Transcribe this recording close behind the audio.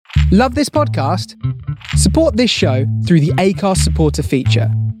Love this podcast? Support this show through the Acast supporter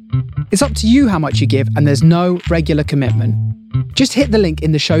feature. It's up to you how much you give, and there's no regular commitment. Just hit the link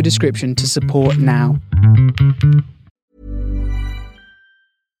in the show description to support now.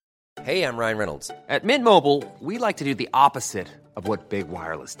 Hey, I'm Ryan Reynolds. At Mint Mobile, we like to do the opposite of what Big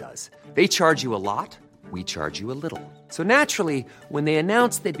Wireless does. They charge you a lot, we charge you a little. So naturally, when they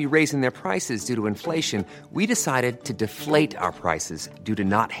announced they'd be raising their prices due to inflation, we decided to deflate our prices due to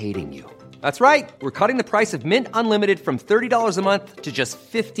not hating you. That's right. We're cutting the price of Mint Unlimited from $30 a month to just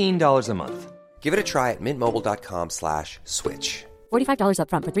 $15 a month. Give it a try at mintmobile.com/switch. $45 up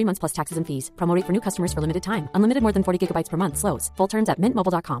front for 3 months plus taxes and fees. Promo rate for new customers for limited time. Unlimited more than 40 gigabytes per month. Slows full terms at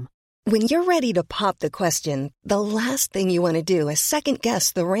mintmobile.com. When you're ready to pop the question, the last thing you want to do is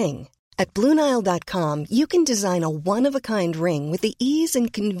second-guess the ring. At BlueNile.com, you can design a one-of-a-kind ring with the ease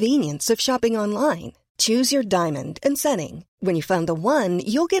and convenience of shopping online. Choose your diamond and setting. When you find the one,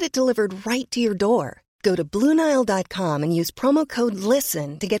 you'll get it delivered right to your door. Go to BlueNile.com and use promo code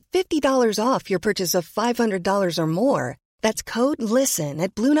LISTEN to get $50 off your purchase of $500 or more. That's code LISTEN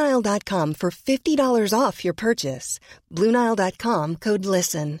at BlueNile.com for $50 off your purchase. BlueNile.com, code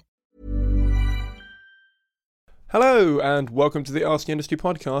LISTEN. Hello and welcome to the Ask the Industry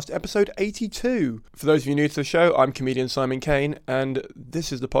podcast, episode 82. For those of you new to the show, I'm comedian Simon Kane, and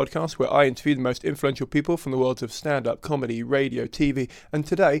this is the podcast where I interview the most influential people from the worlds of stand-up, comedy, radio, TV, and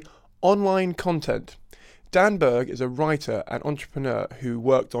today, online content. Dan Berg is a writer and entrepreneur who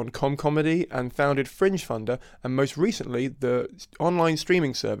worked on ComComedy and founded Fringe Funder, and most recently the online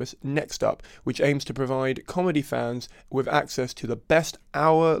streaming service Next Up, which aims to provide comedy fans with access to the best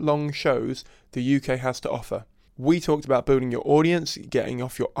hour-long shows the UK has to offer. We talked about building your audience, getting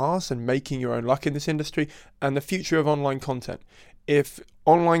off your arse and making your own luck in this industry, and the future of online content. If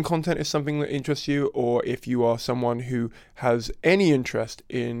online content is something that interests you, or if you are someone who has any interest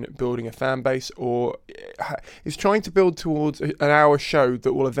in building a fan base or is trying to build towards an hour show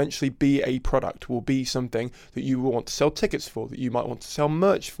that will eventually be a product, will be something that you will want to sell tickets for, that you might want to sell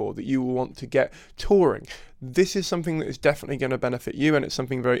merch for, that you will want to get touring, this is something that is definitely going to benefit you, and it's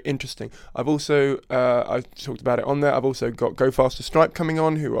something very interesting. I've also, I talked about it on there, I've also got Go Faster Stripe coming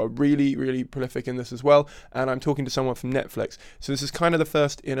on, who are really, really prolific in this as well, and I'm talking to someone from Netflix. So this is kind of the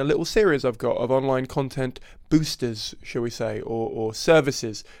first in a little series I've got of online content boosters, shall we say, or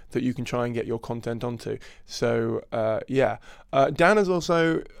services that you can try and get your content onto. So, Dan has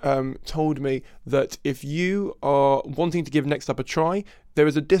also told me that if you are wanting to give Next Up a try, there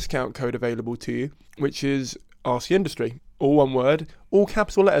is a discount code available to you, which is Ask the Industry, all one word, all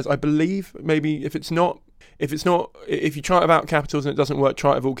capital letters. I believe maybe if you try it without capitals and it doesn't work,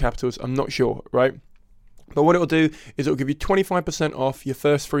 try it with all capitals. I'm not sure, right? But what it'll do is it'll give you 25% off your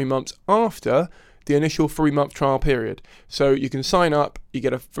first 3 months after the initial 3-month trial period. So you can sign up, you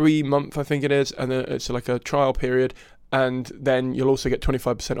get a 3-month, I think it is, and then it's like a trial period. And then you'll also get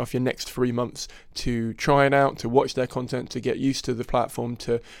 25% off your next 3 months to try it out, to watch their content, to get used to the platform,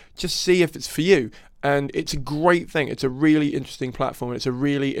 to just see if it's for you. And it's a great thing. It's a really interesting platform. It's a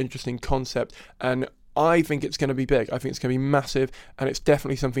really interesting concept. And I think it's going to be big. I think it's going to be massive. And it's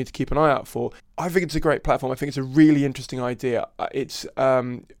definitely something to keep an eye out for. I think it's a great platform. I think it's a really interesting idea. It's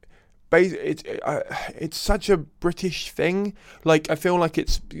such a British thing. Like, I feel like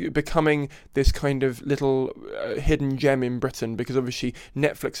it's becoming this kind of little hidden gem in Britain, because obviously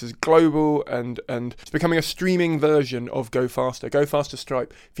Netflix is global and it's becoming a streaming version of Go Faster. Go Faster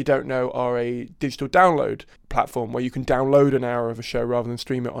Stripe, if you don't know, are a digital download platform where you can download an hour of a show rather than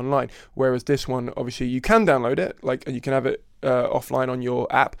stream it online. Whereas this one, obviously, you can download it, and you can have it offline on your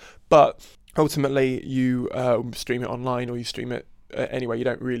app, but ultimately you stream it online, or you stream it anyway. You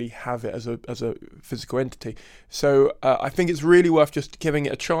don't really have it as a physical entity. So I think it's really worth just giving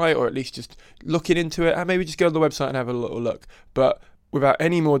it a try, or at least just looking into it, and maybe just go to the website and have a little look. But without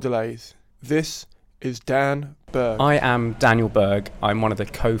any more delays, this is Dan Berg. I am Daniel Berg. I'm one of the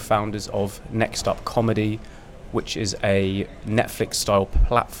co-founders of Next Up Comedy, which is a Netflix-style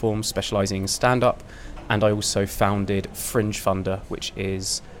platform specialising in stand-up, and I also founded Fringe Funder, which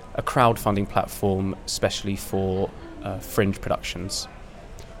is a crowdfunding platform especially for Fringe productions.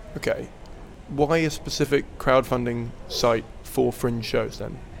 Okay. Why a specific crowdfunding site for Fringe shows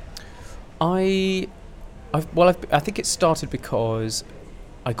then? I think it started because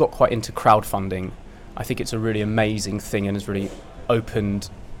I got quite into crowdfunding. I think it's a really amazing thing and has really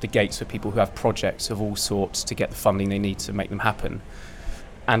opened the gates for people who have projects of all sorts to get the funding they need to make them happen.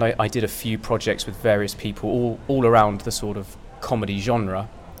 And I did a few projects with various people all around the sort of comedy genre.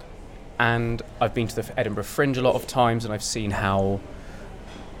 And I've been to the Edinburgh Fringe a lot of times, and I've seen how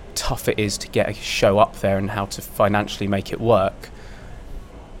tough it is to get a show up there and how to financially make it work.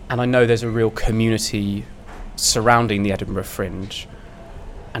 And I know there's a real community surrounding the Edinburgh Fringe.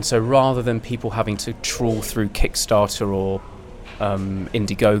 And so rather than people having to trawl through Kickstarter or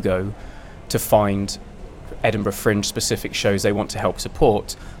Indiegogo to find Edinburgh Fringe specific shows they want to help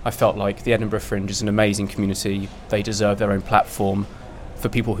support, I felt like the Edinburgh Fringe is an amazing community. They deserve their own platform for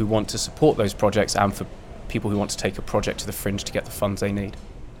people who want to support those projects and for people who want to take a project to the Fringe to get the funds they need.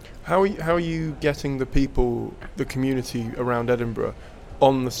 How are you getting the people, the community around Edinburgh,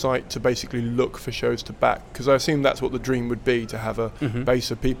 on the site to basically look for shows to back? Because I assume that's what the dream would be, to have a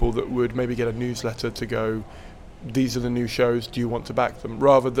base of people that would maybe get a newsletter to go, these are the new shows, do you want to back them?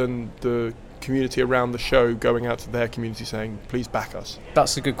 Rather than the community around the show going out to their community saying, please back us.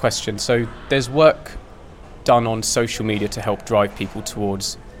 That's a good question. So there's work done on social media to help drive people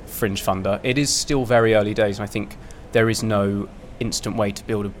towards Fringe Funder. It is still very early days, and I think there is no instant way to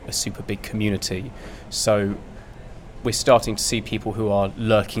build a super big community. So we're starting to see people who are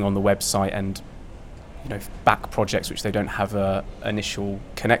lurking on the website and, back projects which they don't have a initial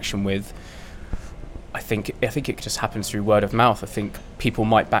connection with. I think it just happens through word of mouth. I think people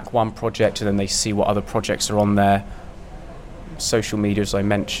might back one project and then they see what other projects are on there. Social media, as I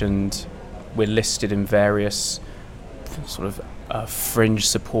mentioned, we're listed in various sort of Fringe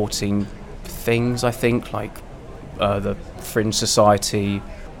supporting things, I think, like the Fringe Society.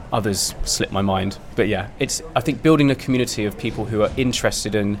 Others slip my mind, but yeah, I think building a community of people who are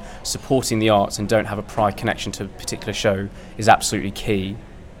interested in supporting the arts and don't have a prior connection to a particular show is absolutely key,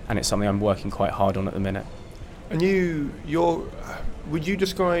 and it's something I'm working quite hard on at the minute. And would you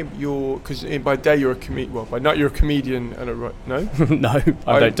describe because by day you're a comedian, well, by night you're a comedian and no? No,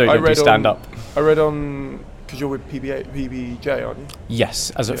 I don't do stand up. I read on, because you're with PBJ, aren't you?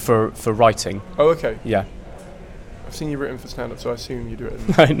 Yes, for writing. Oh, okay. Yeah. I've seen you written for stand-up, so I assume you do it.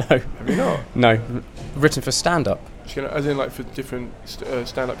 No. Have you not? No, written for stand-up. As in, like, for different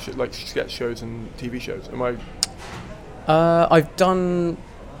stand-up like sketch shows and TV shows. Am I? I've done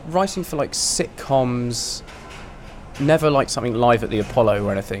writing for like sitcoms. Never like something live at the Apollo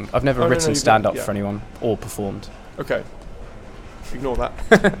or anything. I've never written stand-up for anyone or performed. Okay. Ignore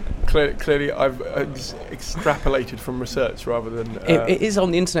that. Clearly, I've extrapolated from research rather than. It is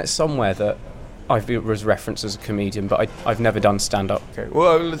on the internet somewhere that I was referenced as a comedian, but I've never done stand-up. Okay,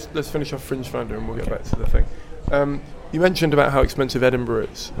 well, let's finish off Fringe Funder and we'll get back to the thing. You mentioned about how expensive Edinburgh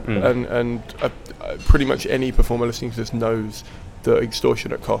is, and pretty much any performer listening to this knows the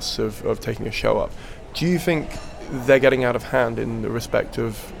extortionate costs of taking a show up. Do you think they're getting out of hand in the respect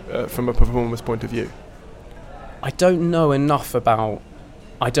of, from a performer's point of view? I don't know enough about.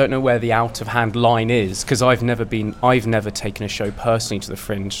 I don't know where the out of hand line is, because I've never taken a show personally to the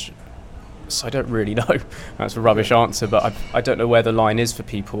Fringe. So I don't really know. That's a rubbish answer, but I don't know where the line is for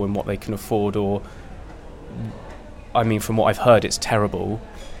people and what they can afford, or I mean, from what I've heard, it's terrible.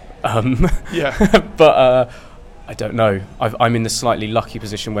 Yeah. But I don't know. I'm in the slightly lucky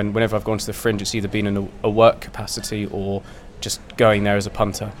position whenever I've gone to the Fringe, it's either been in a work capacity or just going there as a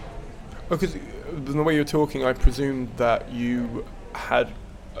punter. Because the way you're talking, I presumed that you had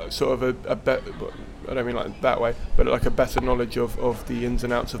sort of a better, I don't mean like that way, but like a better knowledge of the ins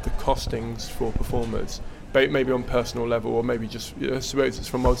and outs of the costings for performers, maybe on personal level, or maybe just, I suppose it's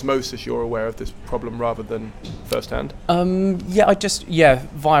from osmosis you're aware of this problem rather than firsthand. Via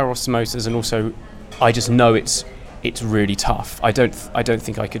osmosis, and also I just know it's really tough. I don't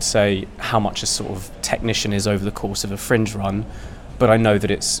think I could say how much a sort of technician is over the course of a Fringe run, but I know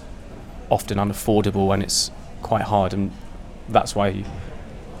that it's often unaffordable and it's quite hard, and that's why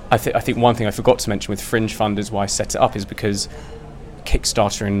I think one thing I forgot to mention with Fringe Funders, why I set it up, is because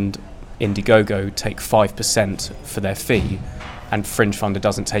Kickstarter and Indiegogo take 5% for their fee, and Fringe Funder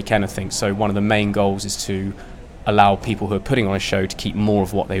doesn't take anything. So one of the main goals is to allow people who are putting on a show to keep more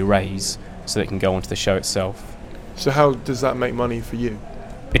of what they raise, so they can go onto the show itself. So how does that make money for you?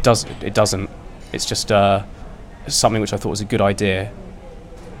 It doesn't. It's just something which I thought was a good idea.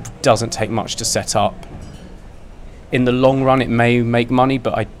 It doesn't take much to set up. In the long run, it may make money,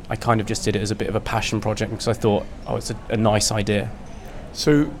 but I kind of just did it as a bit of a passion project because I thought, it's a nice idea.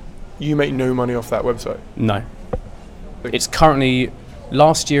 So you make no money off that website? No. It's currently,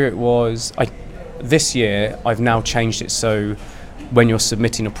 last year it was, this year I've now changed it so when you're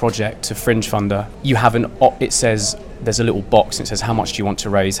submitting a project to Fringe Funder, you have it says, there's a little box and it says how much do you want to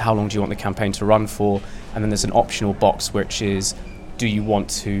raise, how long do you want the campaign to run for, and then there's an optional box which is, do you want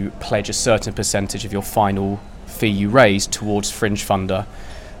to pledge a certain percentage of your final fee you raise towards Fringe Funder.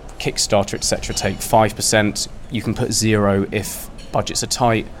 Kickstarter, etc. take 5%. You can put 0 if budgets are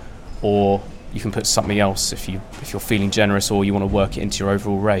tight, or you can put something else if you're feeling generous or you want to work it into your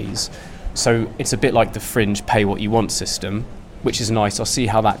overall raise. So it's a bit like the Fringe pay what you want system, which is nice. I'll see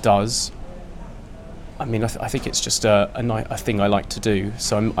how that does. I mean, I think it's just a thing I like to do.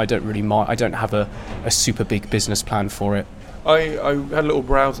 So I don't really mind. I don't have a super big business plan for it. I had a little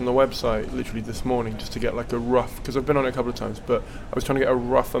browse on the website literally this morning just to get like a rough, because I've been on it a couple of times, but I was trying to get a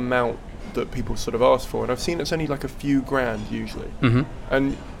rough amount that people sort of ask for, and I've seen it's only like a few grand usually. Mm-hmm.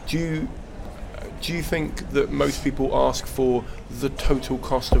 And do you think that most people ask for the total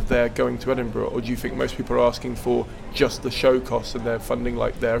cost of their going to Edinburgh, or do you think most people are asking for just the show costs and they're funding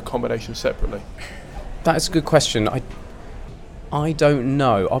like their accommodation separately? That is a good question. I don't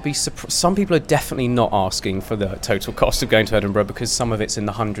know. I'll be surprised. Some people are definitely not asking for the total cost of going to Edinburgh because some of it's in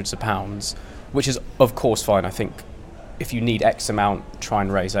the hundreds of pounds, which is of course fine. I think if you need X amount, try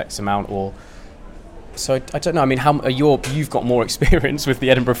and raise X amount. Or so I don't know. I mean, you've got more experience with the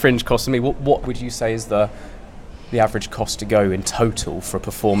Edinburgh Fringe cost than me. What would you say is the average cost to go in total for a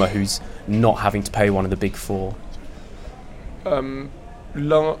performer who's not having to pay one of the big four? The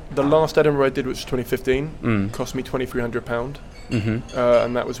last Edinburgh I did, which was 2015, cost me £2,300. Mm-hmm.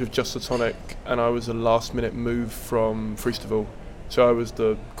 And that was with Just the Tonic, and I was a last minute move from Freestival. So I was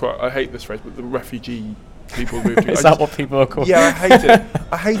I hate this phrase, but the refugee people moved. Is that what people are called? Yeah, I hate it.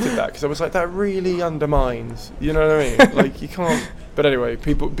 I hated that because I was like, that really undermines, you know what I mean? Like, you can't. But anyway,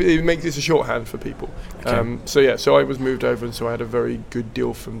 it makes this a shorthand for people. Okay. So I was moved over, and so I had a very good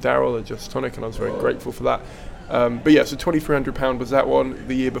deal from Daryl at Just Tonic, and I was very grateful for that. But yeah, so £2,300 was that one.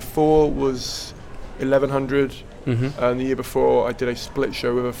 The year before was £1,100, and the year before I did a split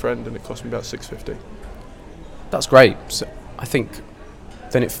show with a friend, and it cost me about £650. That's great. So I think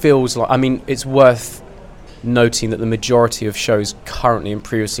then it feels like, I mean, it's worth noting that the majority of shows currently and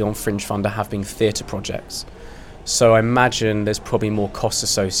previously on Fringe Funder have been theatre projects. So I imagine there's probably more costs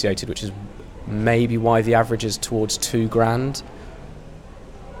associated, which is maybe why the average is towards £2,000.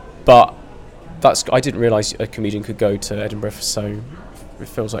 But I didn't realise a comedian could go to Edinburgh for so. It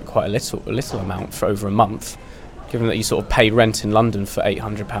feels like quite a little amount for over a month, given that you sort of pay rent in London for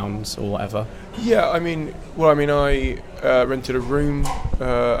 £800 or whatever. Yeah, I rented a room,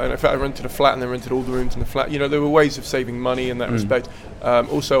 and in fact I rented a flat and then rented all the rooms in the flat. You know, there were ways of saving money in that respect.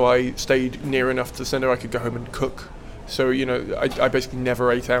 Also, I stayed near enough to the centre I could go home and cook. So, you know, I basically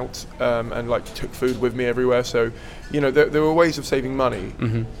never ate out and like took food with me everywhere. So, you know, there were ways of saving money,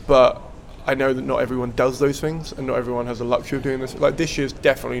 but I know that not everyone does those things, and not everyone has the luxury of doing this. Like, this year's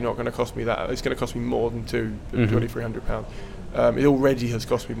definitely not going to cost me that. It's going to cost me more than £2,300. It already has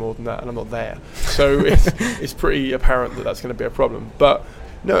cost me more than that, and I'm not there. So it's pretty apparent that that's going to be a problem. But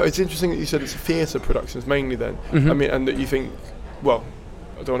no, it's interesting that you said it's theatre productions mainly then. I mean, and that you think, well,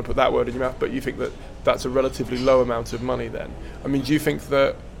 I don't want to put that word in your mouth, but you think that that's a relatively low amount of money then. I mean, do you think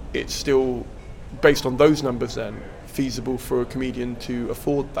that it's still, based on those numbers then, feasible for a comedian to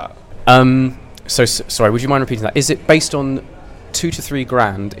afford that? Sorry, would you mind repeating that? Is it based on £2,000 to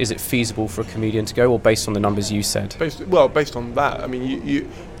 £3,000? Is it feasible for a comedian to go, or based on the numbers you said? Based on that. I mean,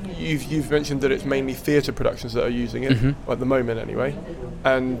 you've mentioned that it's mainly theatre productions that are using it at the moment, anyway.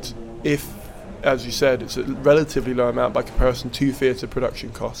 And if, as you said, it's a relatively low amount by comparison to theatre production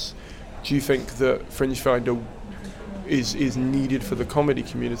costs, do you think that Fringe Finder is needed for the comedy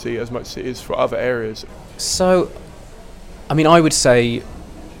community as much as it is for other areas? So, I mean, I would say,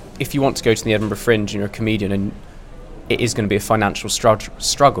 if you want to go to the Edinburgh Fringe and you're a comedian and it is going to be a financial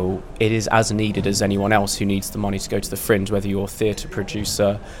struggle, it is as needed as anyone else who needs the money to go to the Fringe, whether you're a theatre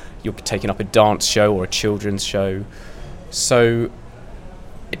producer, you're taking up a dance show or a children's show. So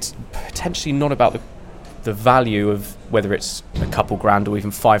it's potentially not about the value of whether it's a couple grand or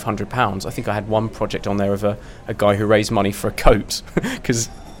even £500. I think I had one project on there of a guy who raised money for a coat because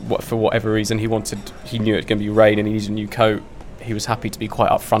for whatever reason he knew it was going to be rain and he needed a new coat. He was happy to be quite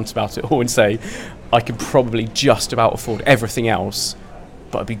upfront about it all and say, I could probably just about afford everything else,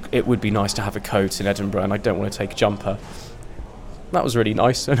 but it would be nice to have a coat in Edinburgh, and I don't want to take a jumper. That was really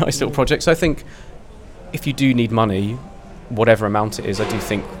nice, a nice little project. So I think if you do need money, whatever amount it is, I do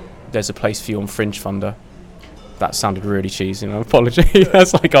think there's a place for you on Fringe Funder. That sounded really cheesy, and I apologize.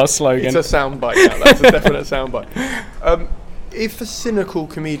 That's like our slogan. It's a soundbite now. That's a definite soundbite. If a cynical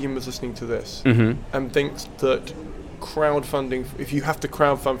comedian was listening to this and thinks that crowdfunding, if you have to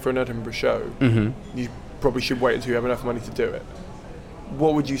crowdfund for an Edinburgh show, you probably should wait until you have enough money to do it,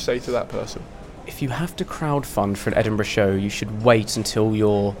 what would you say to that person? If you have to crowdfund for an Edinburgh show, you should wait until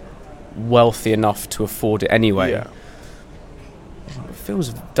you're wealthy enough to afford it anyway. Yeah.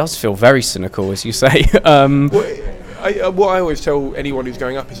 It does feel very cynical, as you say. What I always tell anyone who's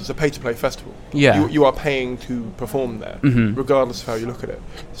going up is it's a pay-to-play festival. Yeah. You are paying to perform there, regardless of how you look at it.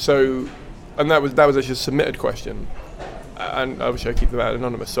 So, and that was actually a submitted question. and obviously I keep them out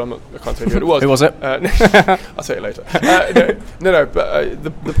anonymous, so I can't tell you who it was. Who was it? I'll say it later. No, but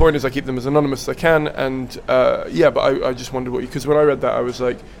the point is I keep them as anonymous as I can, and but I just wondered because when I read that I was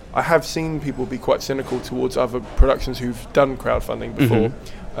like, I have seen people be quite cynical towards other productions who've done crowdfunding before.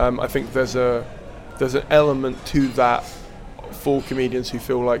 Mm-hmm. I think there's an element to that for comedians who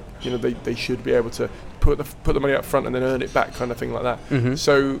feel like they should be able to put the money up front and then earn it back, kind of thing like that. Mm-hmm.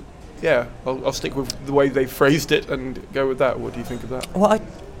 So yeah, I'll stick with the way they phrased it and go with that. What do you think of that? Well,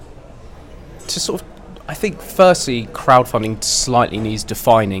 I think firstly crowdfunding slightly needs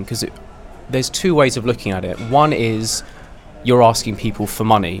defining, because there's two ways of looking at it. One is you're asking people for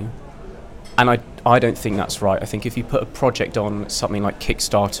money, and I don't think that's right. I think if you put a project on something like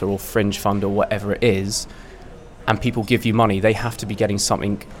Kickstarter or Fringe Fund or whatever it is, and people give you money, they have to be getting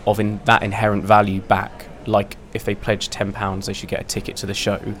something of that inherent value back. Like if they pledge £10, they should get a ticket to the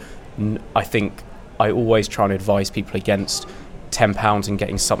show. I think I always try and advise people against £10 and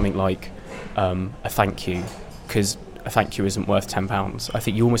getting something like a thank you, because a thank you isn't worth £10. I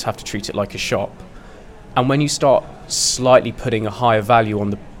think you almost have to treat it like a shop. And when you start slightly putting a higher value on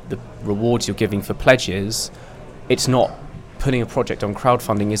the rewards you're giving for pledges, it's not putting a project on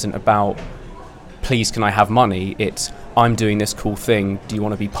crowdfunding isn't about please can I have money, it's I'm doing this cool thing, do you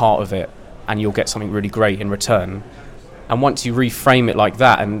want to be part of it, and you'll get something really great in return. And once you reframe it like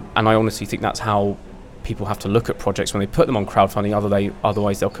that, and I honestly think that's how people have to look at projects when they put them on crowdfunding,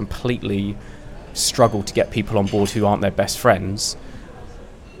 otherwise they'll completely struggle to get people on board who aren't their best friends.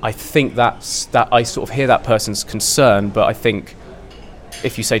 I think that I sort of hear that person's concern, but I think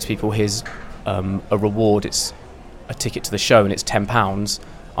if you say to people, here's a reward, it's a ticket to the show and it's £10,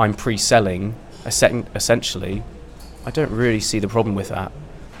 I'm pre-selling essentially, I don't really see the problem with that.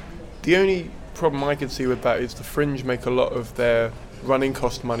 The only problem I can see with that is the Fringe make a lot of their running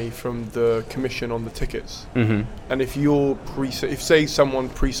cost money from the commission on the tickets. Mm-hmm. And if you're if say someone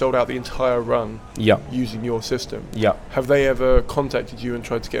pre-sold out the entire run using your system, have they ever contacted you and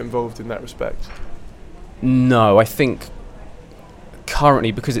tried to get involved in that respect? No, I think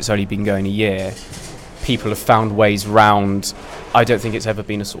currently, because it's only been going a year, people have found ways round. I don't think it's ever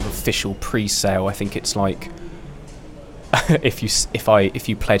been a sort of official pre-sale. I think it's like if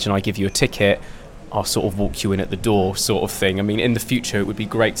you pledge and I give you a ticket, I'll sort of walk you in at the door sort of thing. I mean, in the future it would be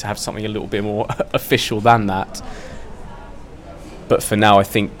great to have something a little bit more official than that. But for now, I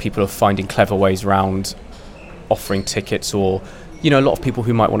think people are finding clever ways around offering tickets, or, a lot of people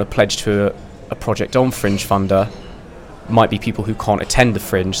who might want to pledge to a project on Fringe Funder might be people who can't attend the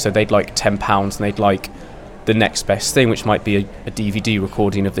Fringe, so they'd like £10 and they'd like the next best thing, which might be a DVD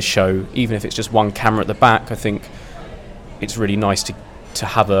recording of the show. Even if it's just one camera at the back, I think it's really nice to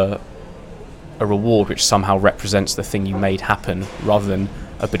have a reward which somehow represents the thing you made happen, rather than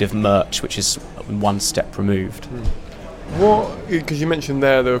a bit of merch which is one step removed. Because you mentioned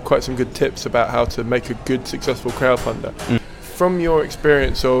there were quite some good tips about how to make a good, successful crowdfunder. From your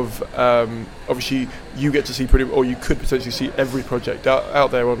experience of, obviously you get to see or you could potentially see every project out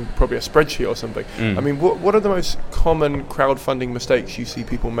there on probably a spreadsheet or something. I mean, what are the most common crowdfunding mistakes you see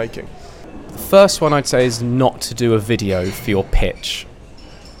people making? The first one I'd say is not to do a video for your pitch.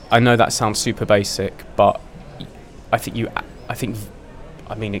 I know that sounds super basic, but I think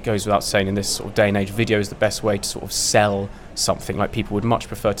it goes without saying in this sort of day and age, video is the best way to sort of sell something. Like, people would much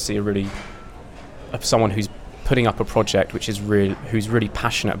prefer to see someone who's putting up a project who's really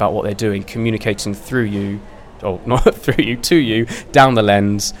passionate about what they're doing, communicating through you, or not through you, to you, down the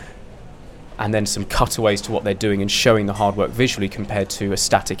lens, and then some cutaways to what they're doing and showing the hard work visually compared to a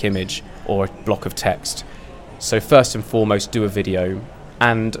static image or a block of text. So first and foremost, do a video.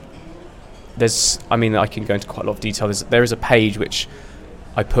 And I can go into quite a lot of detail. There is a page which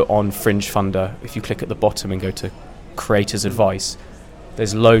I put on Fringe Funder. If you click at the bottom and go to Creators Advice,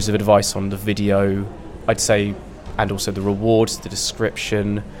 there's loads of advice on the video, I'd say, and also the rewards, the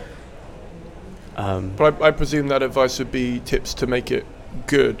description. But I presume that advice would be tips to make it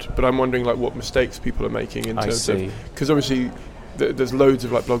good, but I'm wondering what mistakes people are making in terms of, because obviously there's loads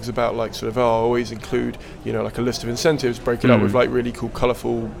of blogs about always include a list of incentives, break it up with really cool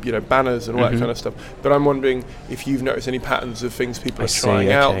colourful banners and all that kind of stuff. But I'm wondering if you've noticed any patterns of things people are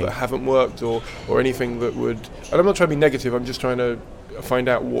trying out that haven't worked, or anything that would, and I'm not trying to be negative, I'm just trying to find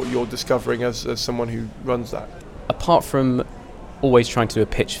out what you're discovering as someone who runs that. Apart from always trying to do a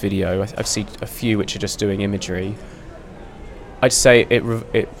pitch video, I've seen a few which are just doing imagery. I'd say it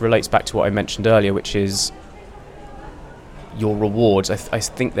relates back to what I mentioned earlier, which is your rewards. I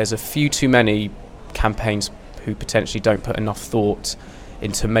think there's a few too many campaigns who potentially don't put enough thought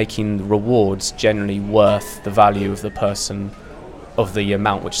into making the rewards generally worth the value of the person, of the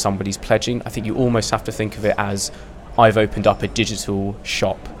amount which somebody's pledging. I think you almost have to think of it as, I've opened up a digital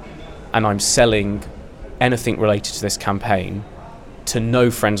shop and I'm selling anything related to this campaign to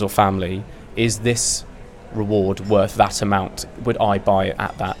no friends or family. Is this reward worth that amount? Would I buy it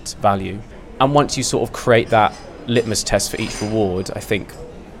at that value? And once you sort of create that litmus test for each reward, I think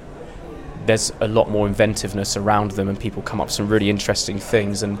there's a lot more inventiveness around them and people come up with some really interesting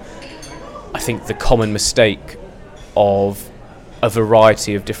things. And I think the common mistake of a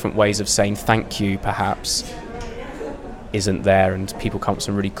variety of different ways of saying thank you perhaps isn't there, and people come up with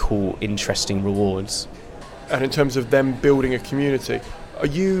some really cool, interesting rewards. And in terms of them building a community, are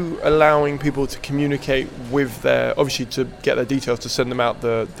you allowing people to communicate with their, obviously to get their details to send them out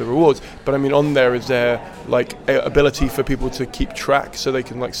the rewards, but I mean on there, is there like a ability for people to keep track so they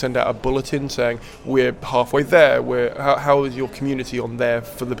can like send out a bulletin saying we're halfway there, how is your community on there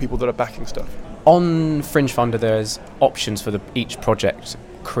for the people that are backing stuff? On Fringe Funder there's options for each project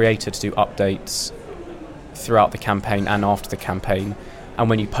creator to do updates throughout the campaign and after the campaign, and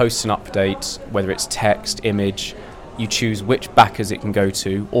when you post an update, whether it's text, image, you choose which backers it can go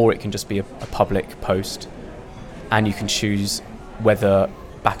to, or it can just be a public post, and you can choose whether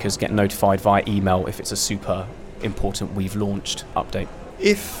backers get notified via email if it's a super important we've launched update.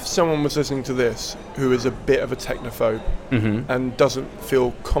 If someone was listening to this who is a bit of a technophobe and doesn't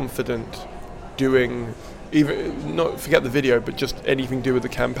feel confident doing, even not forget the video, but just anything to do with the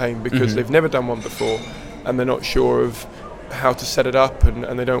campaign because they've never done one before and they're not sure of how to set it up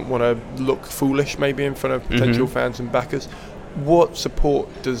and they don't want to look foolish maybe in front of potential fans and backers, what support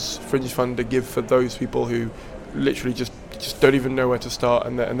does Fringe Funder give for those people who literally just don't even know where to start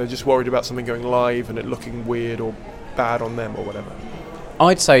and they're just worried about something going live and it looking weird or bad on them or whatever?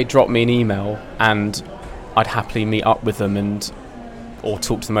 I'd say drop me an email and I'd happily meet up with them or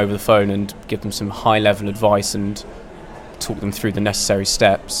talk to them over the phone and give them some high level advice and talk them through the necessary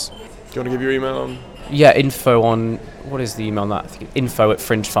steps. Do you want to give your email on? Yeah, info on, what is the email on that? I think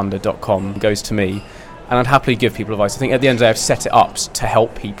info@fringefunder.com goes to me, and I'd happily give people advice. I think at the end of the day I've set it up to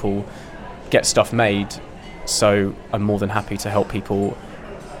help people get stuff made, so I'm more than happy to help people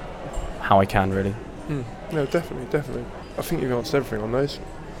how I can, really. No, definitely. I think you've answered everything on those,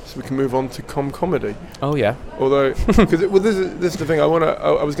 so we can move on to comedy. Oh yeah. Although, because this is the thing, I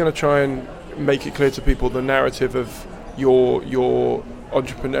was going to try and make it clear to people the narrative of your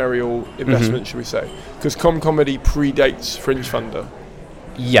entrepreneurial investment, should we say? Because comedy predates Fringe Funder.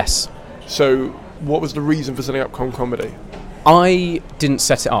 Yes. So, what was the reason for setting up comedy? I didn't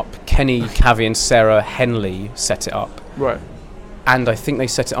set it up. Kenny, Cavi, and Sarah Henley set it up. Right. And I think they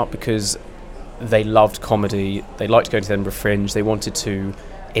set it up because they loved comedy. They liked going to the Edinburgh Fringe. They wanted to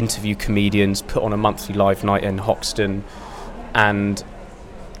interview comedians, put on a monthly live night in Hoxton, and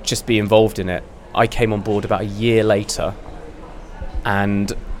just be involved in it. I came on board about a year later,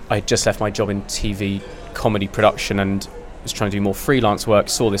 and I just left my job in TV comedy production and was trying to do more freelance work,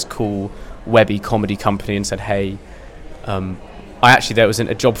 saw this cool webby comedy company and said, hey, there was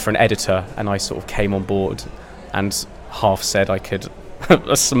a job for an editor, and I sort of came on board and half said I could,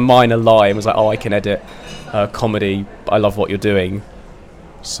 a minor lie, and was like, I can edit comedy, but I love what you're doing.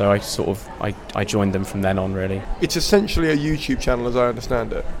 So I joined them from then on, really. It's essentially a YouTube channel as I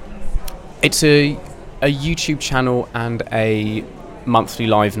understand it. It's a YouTube channel and a monthly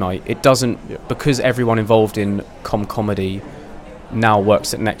live night. It doesn't, because everyone involved in comedy now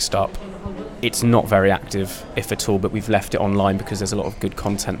works at Next Up, it's not very active, if at all, but we've left it online because there's a lot of good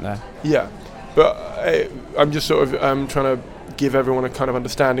content there. Yeah, but I'm just sort of trying to give everyone a kind of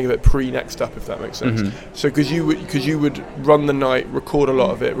understanding of it pre-Next Up, if that makes sense. So because you would run the night, record a lot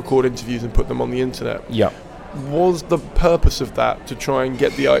of it, record interviews and put them on the internet. Yeah. Was the purpose of that to try and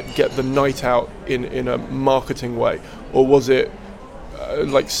get the night out in a marketing way, or was it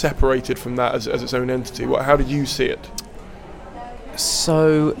separated from that as its own entity? How did you see it?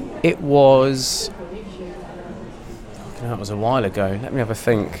 So it was, that was a while ago. Let me have a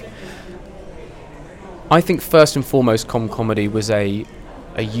think. I think first and foremost comedy was a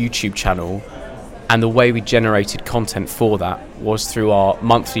YouTube channel, and the way we generated content for that was through our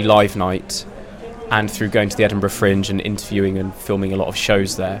monthly live night and through going to the Edinburgh Fringe and interviewing and filming a lot of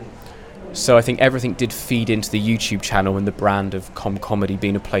shows there. So I think everything did feed into the YouTube channel and the brand of comedy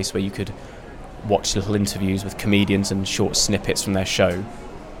being a place where you could watch little interviews with comedians and short snippets from their show.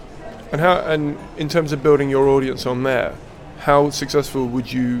 And in terms of building your audience on there, how successful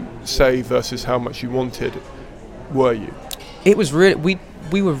would you say versus how much you wanted were you? It was really,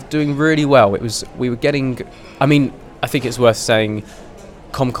 we were doing really well. We were getting, I think it's worth saying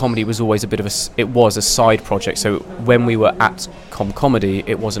comedy was always it was a side project. So when we were at comedy,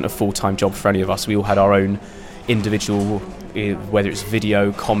 it wasn't a full-time job for any of us. We all had our own individual, whether it's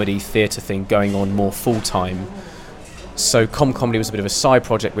video, comedy, theatre thing going on more full-time. So Comedy was a bit of a side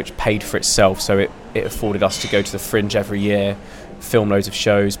project which paid for itself, so it afforded us to go to the Fringe every year, film loads of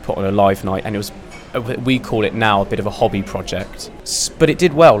shows, put on a live night, and it was, we call it now, a bit of a hobby project. But it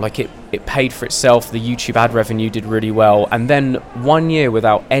did well, like it paid for itself, the YouTube ad revenue did really well, and then 1 year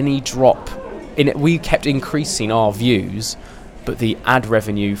without any drop in it, we kept increasing our views, but the ad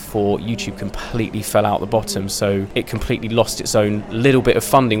revenue for YouTube completely fell out the bottom, so it completely lost its own little bit of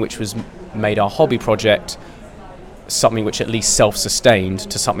funding, which was made our hobby project something which at least self-sustained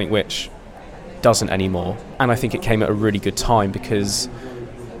to something which doesn't anymore. And I think it came at a really good time, because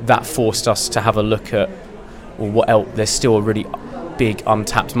that forced us to have a look at, well, what else? There's still a really big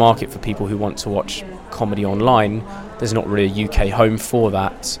untapped market for people who want to watch comedy online. There's not really a UK home for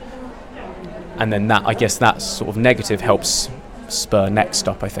that. And then that, I guess that sort of negative helps spur Next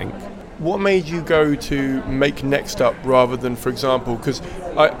Up, I think. What made you go to make Next Up rather than, for example, because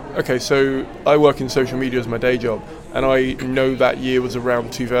so I work in social media as my day job, and I know that year was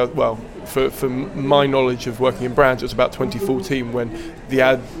around 2000, well, for my knowledge of working in brands, it was about 2014 when the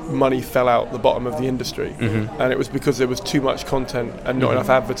ad money fell out the bottom of the industry. Mm-hmm. And it was because there was too much content and not enough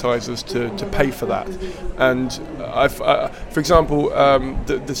advertisers to pay for that. And for example,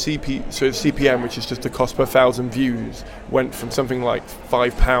 the CPM, which is just the cost per 1,000 views, went from something like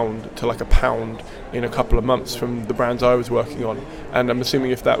 £5 to like £1 in a couple of months from the brands I was working on. And I'm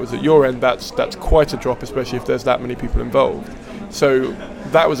assuming if that was at your end, that's quite a drop, especially if there's that many people involved. So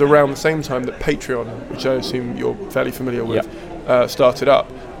that was around the same time that Patreon, which I assume you're fairly familiar with, started up.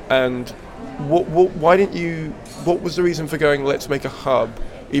 And what was the reason for going, let's make a hub,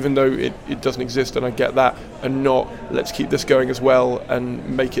 even though it doesn't exist, and I get that, and not, let's keep this going as well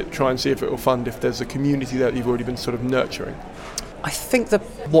and make it, try and see if it will fund if there's a community that you've already been sort of nurturing? I think that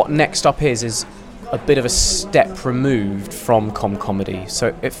what Next Up is a bit of a step removed from Comedy.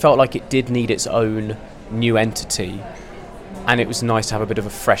 So it felt like it did need its own new entity. And it was nice to have a bit of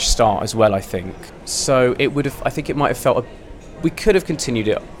a fresh start as well, I think. So it might have felt we could have continued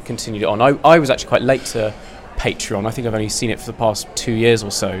it on. I was actually quite late to Patreon. I think I've only seen it for the past 2 years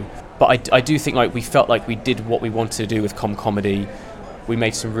or so. But I do think like we felt like we did what we wanted to do with Comedy. We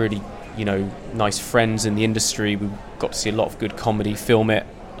made some really, nice friends in the industry. We got to see a lot of good comedy, film it.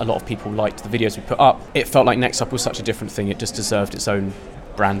 A lot of people liked the videos we put up. It felt like Next Up was such a different thing. It just deserved its own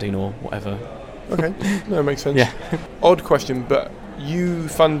branding or whatever. Okay, no, it makes sense. Yeah. Odd question, but you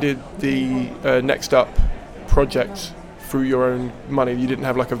funded the Next Up project through your own money. You didn't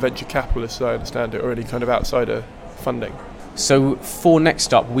have like a venture capitalist, as I understand it, or any kind of outsider funding. So for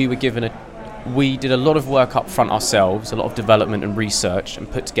Next Up, we did a lot of work up front ourselves, a lot of development and research,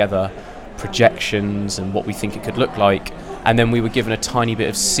 and put together projections and what we think it could look like. And then we were given a tiny bit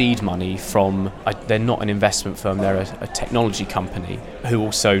of seed money from, they're not an investment firm, they're a technology company who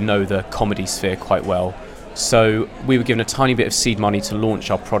also know the comedy sphere quite well. So we were given a tiny bit of seed money to launch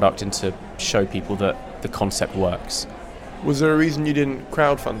our product and to show people that the concept works. Was there a reason you didn't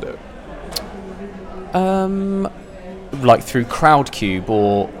crowdfund it? Like through Crowdcube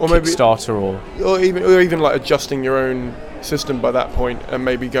or Kickstarter or even like adjusting your own system by that point and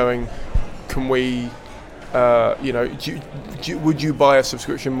maybe going, can we... would you buy a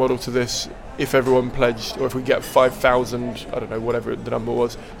subscription model to this if everyone pledged, or if we get 5,000, I don't know, whatever the number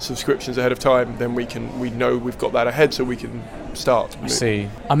was, subscriptions ahead of time, then we know we've got that ahead, so we can start. I see.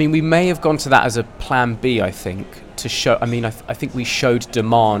 I mean, we may have gone to that as a plan B, I think, to show. I mean, I think we showed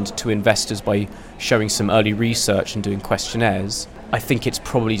demand to investors by showing some early research and doing questionnaires. I think it's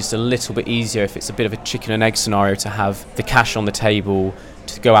probably just a little bit easier if it's a bit of a chicken and egg scenario to have the cash on the table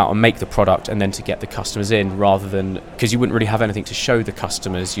to go out and make the product and then to get the customers in, rather than, because you wouldn't really have anything to show the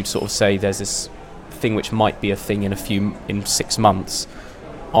customers. You'd sort of say there's this thing which might be a thing in 6 months.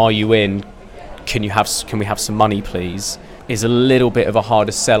 Are you in? Can we have some money, please? Is a little bit of a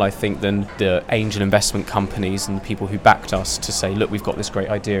harder sell, I think, than the angel investment companies and the people who backed us to say, look, we've got this great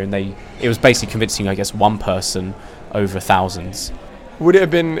idea, and it was basically convincing, I guess, one person over thousands. Would it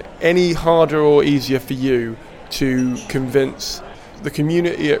have been any harder or easier for you to convince the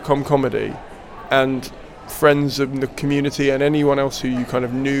community at Comedy and friends of the community and anyone else who you kind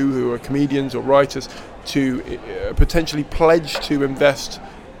of knew who are comedians or writers to potentially pledge to invest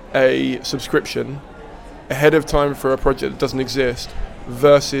a subscription ahead of time for a project that doesn't exist,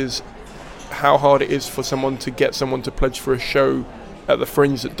 versus how hard it is for someone to get someone to pledge for a show at the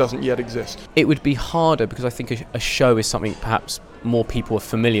Fringe that doesn't yet exist? It would be harder because I think a show is something perhaps more people are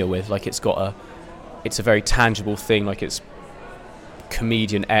familiar with. Like it's a very tangible thing, like it's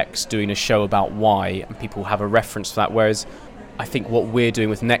comedian X doing a show about Y, and people have a reference to that, whereas I think what we're doing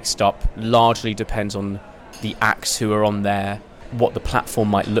with Next Up largely depends on the acts who are on there, what the platform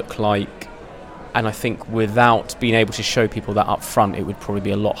might look like, And I think without being able to show people that up front, it would probably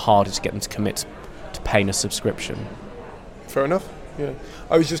be a lot harder to get them to commit to paying a subscription. Fair enough. Yeah.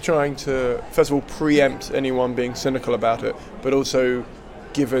 I was just trying to, first of all, preempt anyone being cynical about it, but also,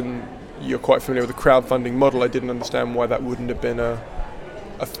 given you're quite familiar with the crowdfunding model, I didn't understand why that wouldn't have been a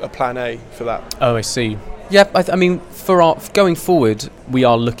plan A for that. Oh, I see. Yeah, I mean, for going forward, we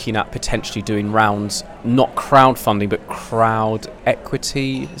are looking at potentially doing rounds, not crowdfunding, but crowd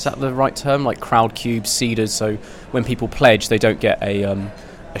equity. Is that the right term? Like Crowdcube, Seeders. So when people pledge, they don't get a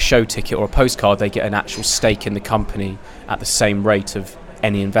show ticket or a postcard. They get an actual stake in the company at the same rate of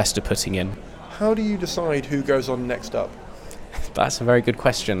any investor putting in. How do you decide who goes on next up? That's a very good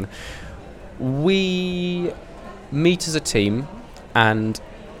question. We meet as a team, and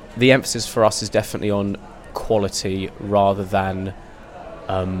the emphasis for us is definitely on quality rather than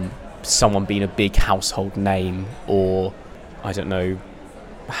someone being a big household name or, I don't know,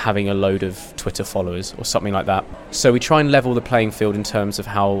 having a load of Twitter followers or something like that. So we try and level the playing field in terms of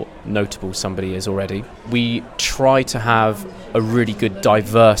how notable somebody is already. We try to have a really good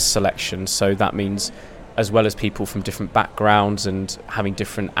diverse selection, so that means as well as people from different backgrounds and having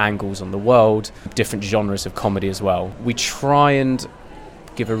different angles on the world, different genres of comedy as well. We try and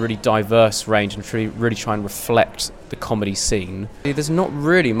give a really diverse range and really try and reflect the comedy scene. There's not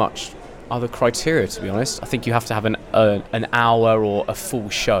really much other criteria, to be honest. I think you have to have an hour or a full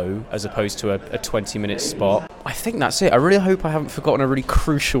show as opposed to a 20-minute spot. I think that's it. I really hope I haven't forgotten a really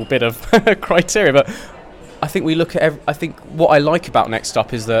crucial bit of criteria, but I think we look at I think what I like about Next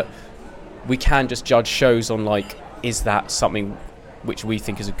Up is that we can just judge shows on, like, is that something which we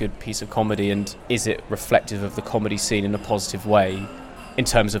think is a good piece of comedy, and is it reflective of the comedy scene in a positive way in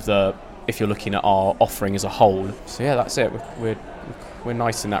terms of if you're looking at our offering as a whole. So yeah, that's it. We're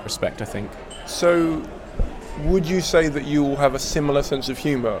nice in that respect, I think. So would you say that you all have a similar sense of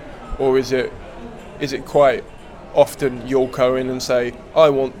humour, or is it quite often you'll go in and say, I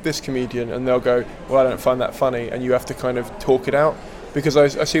want this comedian, and they'll go, well, I don't find that funny, and you have to kind of talk it out? Because I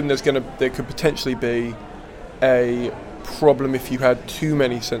assume there could potentially be a problem if you had too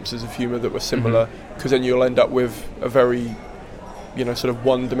many senses of humour that were similar, because then you'll end up with a very, sort of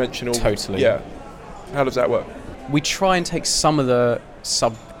one-dimensional... Totally. Yeah. How does that work? We try and take some of the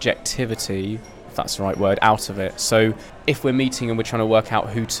subjectivity, if that's the right word, out of it. So if we're meeting and we're trying to work out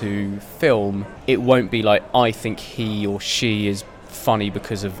who to film, it won't be like, I think he or she is funny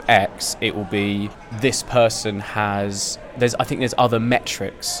because of X. It will be, this person has... I think there's other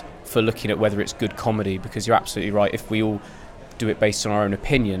metrics for looking at whether it's good comedy, because you're absolutely right. If we all do it based on our own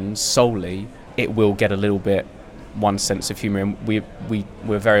opinions solely, it will get a little bit one sense of humour, and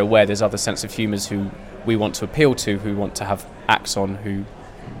we're very aware there's other sense of humours who we want to appeal to, who want to have acts on who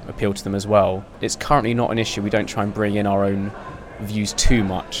appeal to them as well. It's currently not an issue. We don't try and bring in our own views too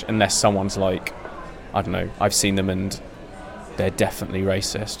much unless someone's like, I don't know, I've seen them and they're definitely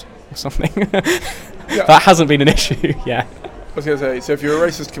racist or something. Yeah. That hasn't been an issue, yeah. I was going to say, so if you're a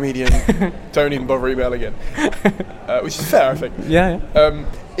racist comedian, don't even bother emailing in. Which is fair, I think. Yeah.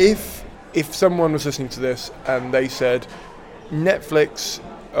 If someone was listening to this and they said Netflix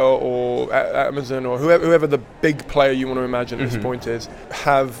or Amazon or whoever the big player you want to imagine at this point is,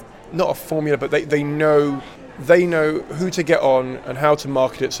 have not a formula, but they know who to get on and how to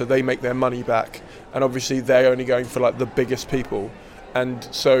market it so they make their money back, and obviously they're only going for like the biggest people, and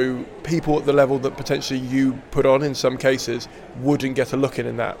so people at the level that potentially you put on in some cases wouldn't get a look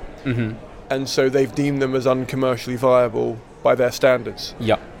in that, and so they've deemed them as uncommercially viable by their standards.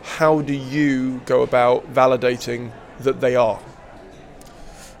 Yeah. How do you go about validating that they are?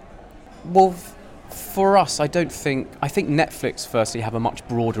 Well, for us, I think Netflix firstly have a much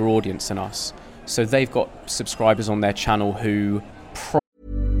broader audience than us. So they've got subscribers on their channel who...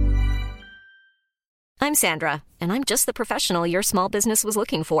 I'm Sandra, and I'm just the professional your small business was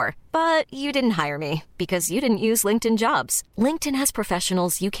looking for. But you didn't hire me because you didn't use LinkedIn Jobs. LinkedIn has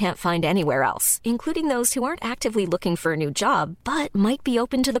professionals you can't find anywhere else, including those who aren't actively looking for a new job, but might be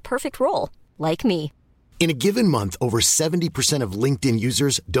open to the perfect role, like me. In a given month, over 70% of LinkedIn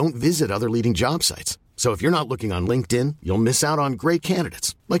users don't visit other leading job sites. So if you're not looking on LinkedIn, you'll miss out on great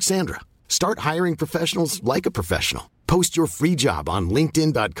candidates like Sandra. Start hiring professionals like a professional. Post your free job on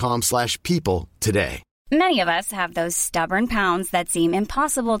linkedin.com/people today. Many of us have those stubborn pounds that seem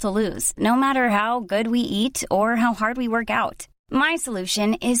impossible to lose, no matter how good we eat or how hard we work out. My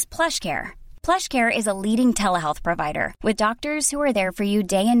solution is PlushCare. PlushCare is a leading telehealth provider with doctors who are there for you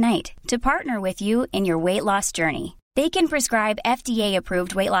day and night to partner with you in your weight loss journey. They can prescribe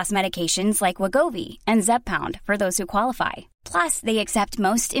FDA-approved weight loss medications like Wegovy and Zepbound for those who qualify. Plus, they accept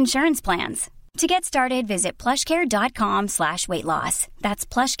most insurance plans. To get started, visit plushcare.com/weightloss. That's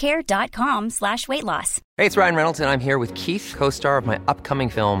plushcare.com/weightloss. Hey, it's Ryan Reynolds, and I'm here with Keith, co-star of my upcoming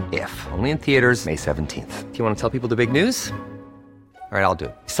film, If, only in theaters May 17th. Do you want to tell people the big news? All right, I'll do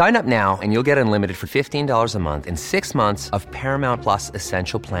it. Sign up now and you'll get unlimited for $15 a month and 6 months of Paramount Plus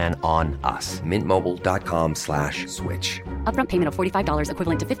Essential Plan on us. MintMobile.com/switch. Upfront payment of $45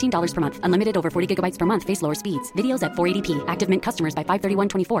 equivalent to $15 per month. Unlimited over 40 gigabytes per month. Face lower speeds. Videos at 480p. Active Mint customers by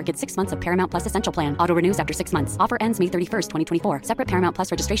 531.24 get 6 months of Paramount Plus Essential Plan. Auto renews after 6 months. Offer ends May 31st, 2024. Separate Paramount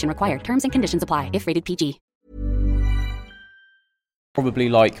Plus registration required. Terms and conditions apply if rated PG. Probably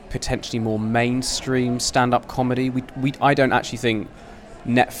like potentially more mainstream stand-up comedy. I don't actually think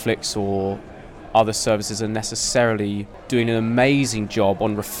Netflix or other services are necessarily doing an amazing job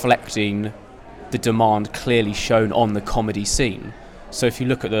on reflecting the demand clearly shown on the comedy scene. So if you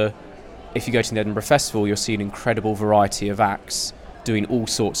go to the Edinburgh Festival, you'll see an incredible variety of acts doing all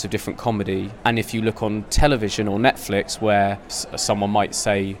sorts of different comedy. And if you look on television or Netflix, where someone might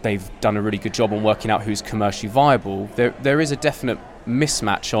say they've done a really good job on working out who's commercially viable, there is a definite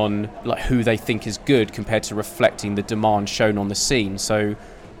mismatch on like who they think is good compared to reflecting the demand shown on the scene. So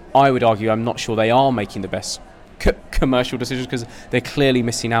I would argue I'm not sure they are making the best commercial decisions, because they're clearly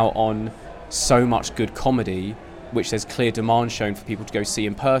missing out on so much good comedy, which there's clear demand shown for people to go see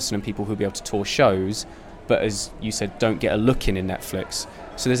in person and people who'll be able to tour shows, but as you said, don't get a look in Netflix.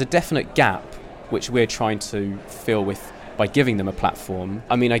 So there's a definite gap which we're trying to fill with by giving them a platform.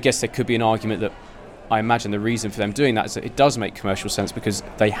 I mean, I guess there could be an argument that I imagine the reason for them doing that is that it does make commercial sense, because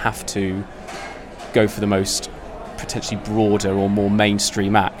they have to go for the most potentially broader or more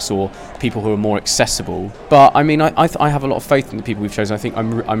mainstream acts or people who are more accessible. But I mean, I have a lot of faith in the people we've chosen. I think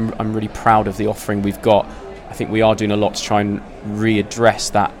I'm really proud of the offering we've got. I think we are doing a lot to try and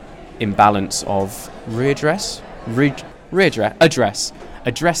readdress that imbalance of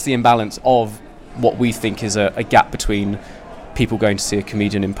address the imbalance of what we think is a gap between people going to see a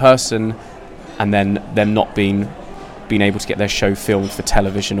comedian in person and then them not being able to get their show filmed for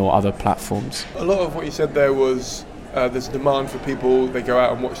television or other platforms. A lot of what you said there was there's demand for people, they go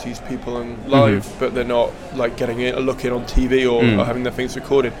out and watch these people on live, but they're not like getting a look in on TV or having their things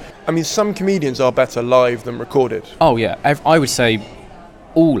recorded. I mean, some comedians are better live than recorded. Oh yeah, I would say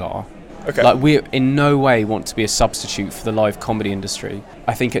all are. Okay. Like, we in no way want to be a substitute for the live comedy industry.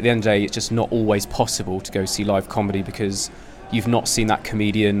 I think at the end of the day, it's just not always possible to go see live comedy because you've not seen that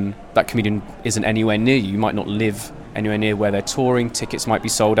comedian. That comedian isn't anywhere near you. You might not live anywhere near where they're touring. Tickets might be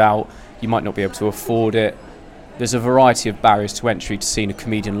sold out. You might not be able to afford it. There's a variety of barriers to entry to seeing a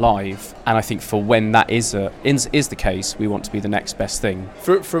comedian live, and I think for when that is the case, we want to be the next best thing.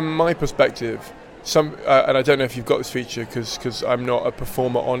 From my perspective, and I don't know if you've got this feature because I'm not a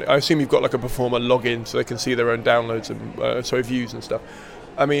performer on. I assume you've got like a performer login so they can see their own downloads and views and stuff.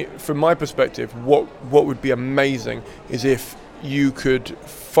 I mean, from my perspective, what would be amazing is if you could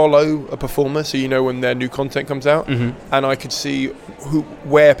follow a performer, so you know when their new content comes out, and I could see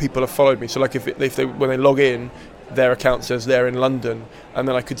where people have followed me. So like if when they log in, their account says they're in London, and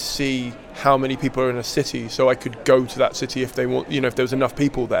then I could see how many people are in a city, so I could go to that city if they want, if there was enough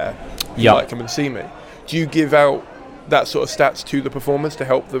people there who might come and see me. Do you give out that sort of stats to the performers to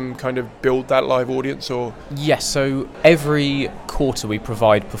help them kind of build that live audience? Or yes, so every quarter we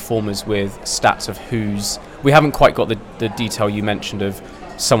provide performers with stats of we haven't quite got the detail you mentioned of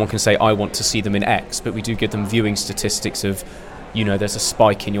someone can say I want to see them in X, but we do give them viewing statistics of there's a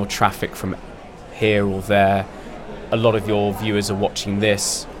spike in your traffic from here or there, a lot of your viewers are watching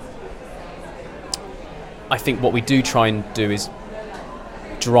this. I think what we do try and do is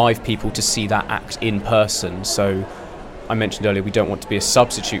drive people to see that act in person. So I mentioned earlier, we don't want to be a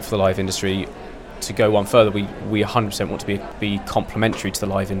substitute for the live industry. To go one further, we 100% want to be complementary to the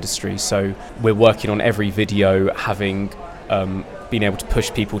live industry. So we're working on every video having been able to push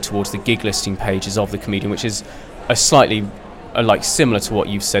people towards the gig listing pages of the comedian, which is a slightly similar to what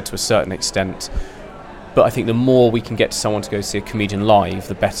you've said to a certain extent. But I think the more we can get someone to go see a comedian live,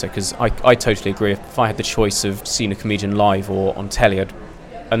 the better, because I totally agree. If I had the choice of seeing a comedian live or on telly,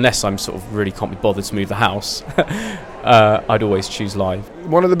 unless I'm sort of really can't be bothered to move the house, I'd always choose live.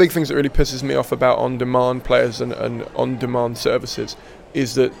 One of the big things that really pisses me off about on-demand players and on-demand services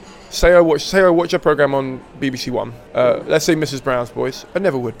is that say I watch a program on BBC One, let's say Mrs. Brown's Boys. I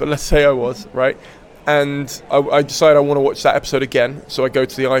never would, but let's say I was, right? And I decide I want to watch that episode again, so I go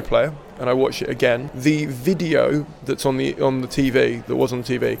to the iPlayer and I watch it again. The video that's on the TV, that was on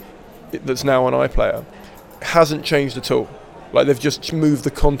TV, that's now on iPlayer, hasn't changed at all. Like, they've just moved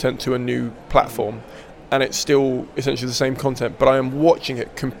the content to a new platform, and it's still essentially the same content, but I am watching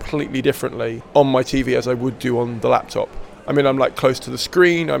it completely differently on my TV as I would do on the laptop. I mean, I'm like close to the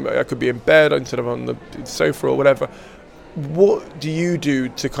screen. I could be in bed instead of on the sofa or whatever. What do you do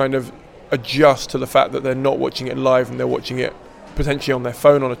to kind of adjust to the fact that they're not watching it live and they're watching it potentially on their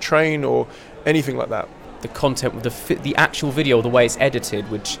phone on a train or anything like that? The content with the actual video, the way it's edited,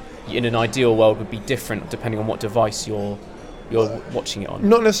 which in an ideal world would be different depending on what device you're watching it on.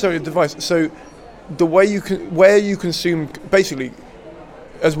 Not necessarily a device. So the way where you consume, basically,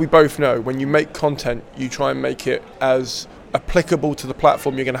 as we both know, when you make content, you try and make it as applicable to the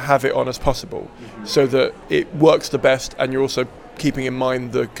platform you're going to have it on as possible, so that it works the best, and you're also keeping in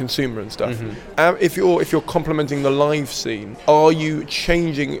mind the consumer and stuff. If you're complementing the live scene, are you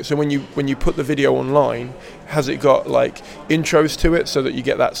changing? So when you put the video online, has it got like intros to it so that you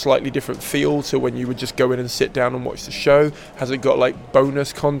get that slightly different feel to when you would just go in and sit down and watch the show? Has it got like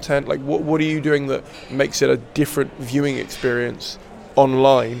bonus content? Like what are you doing that makes it a different viewing experience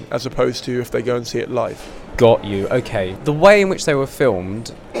online as opposed to if they go and see it live? Got you. Okay. The way in which they were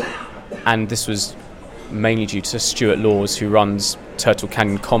filmed, and this was mainly due to Stuart Laws, who runs Turtle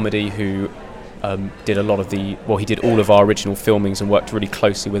Canyon Comedy, who did a lot of he did all of our original filmings and worked really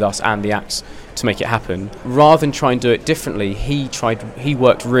closely with us and the acts to make it happen. Rather than try and do it differently, he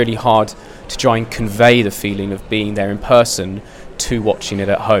worked really hard to try and convey the feeling of being there in person to watching it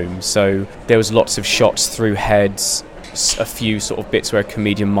at home. So there was lots of shots through heads, a few sort of bits where a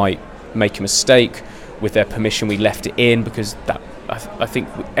comedian might make a mistake. With their permission, we left it in because I think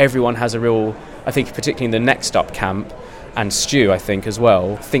everyone has a real, I think particularly in the Next Up camp, and Stu, I think as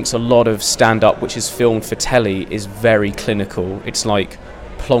well, thinks a lot of stand-up which is filmed for telly is very clinical. It's like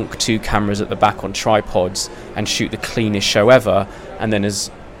plonk 2 cameras at the back on tripods and shoot the cleanest show ever. And then,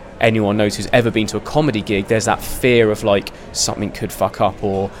 as anyone knows who's ever been to a comedy gig, there's that fear of like something could fuck up,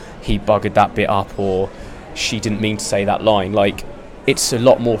 or he buggered that bit up, or she didn't mean to say that line. Like, it's a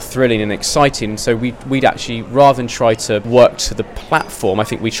lot more thrilling and exciting. So we'd actually, rather than try to work to the platform, I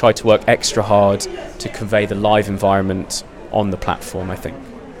think we tried to work extra hard to convey the live environment on the platform, I think.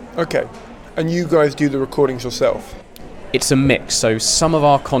 Okay. And you guys do the recordings yourself? It's a mix. So some of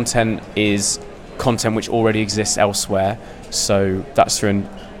our content is content which already exists elsewhere. So that's through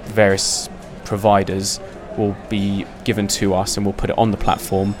various providers will be given to us and we'll put it on the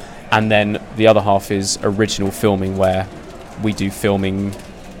platform. And then the other half is original filming, where we do filming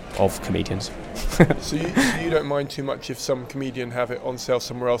of comedians. So you don't mind too much if some comedian have it on sale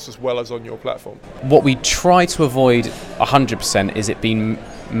somewhere else as well as on your platform? What we try to avoid 100% is it being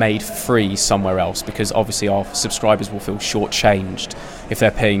made free somewhere else, because obviously our subscribers will feel shortchanged. If they're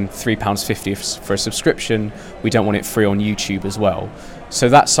paying £3.50 for a subscription, we don't want it free on YouTube as well. So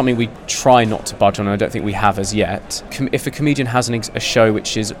that's something we try not to budge on, and I don't think we have as yet. If a comedian has a show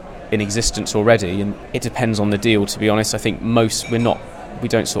which is in existence already, and it depends on the deal, to be honest. I think we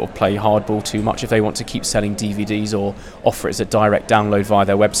don't sort of play hardball too much. If they want to keep selling DVDs or offer it as a direct download via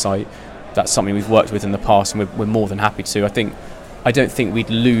their website, that's something we've worked with in the past, and we're more than happy to. I don't think we'd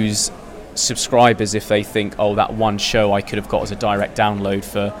lose subscribers if they think, oh, that one show I could have got as a direct download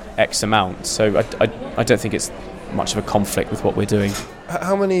for X amount. So I don't think it's much of a conflict with what we're doing.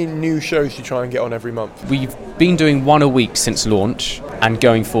 How many new shows do you try and get on every month? We've been doing 1 a week since launch, and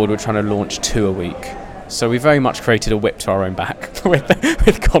going forward we're trying to launch 2 a week. So we very much created a whip to our own back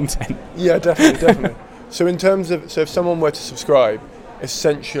with content. Yeah, definitely. So in terms of, if someone were to subscribe,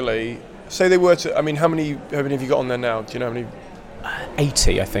 essentially, say they were to, I mean, how many have you got on there now? Do you know how many?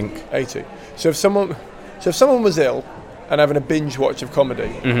 80, I think. 80. So if someone was ill and having a binge watch of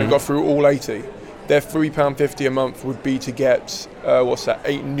comedy and got through all 80, their £3.50 a month would be to get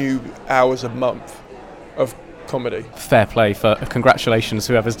 8 new hours a month of comedy. Fair play. Congratulations,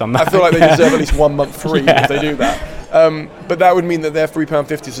 whoever's done that. I feel like they deserve at least 1 month free if they do that. But that would mean that their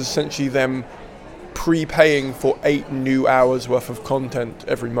 £3.50 is essentially them prepaying for 8 new hours worth of content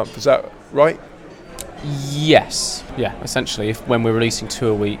every month. Is that right? Yes. Yeah, essentially, when we're releasing 2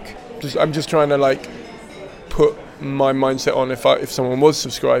 a week. I'm just trying to put my mindset on if someone was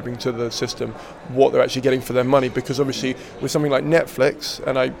subscribing to the system, what they're actually getting for their money, because obviously with something like Netflix,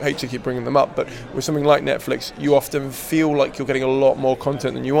 and I hate to keep bringing them up, but with something like Netflix, you often feel like you're getting a lot more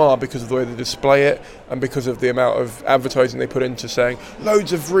content than you are because of the way they display it and because of the amount of advertising they put into saying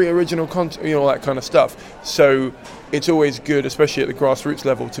loads of free original content, all that kind of stuff. So it's always good, especially at the grassroots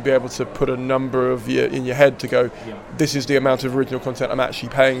level, to be able to put a number in your head to go, this is the amount of original content I'm actually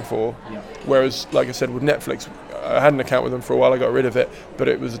paying for. Whereas, like I said, with Netflix, I had an account with them for a while, I got rid of it, but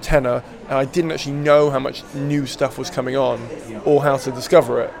it was a tenner, and I didn't actually know how much new stuff was coming on or how to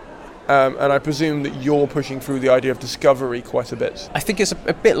discover it. And I presume that you're pushing through the idea of discovery quite a bit. I think it's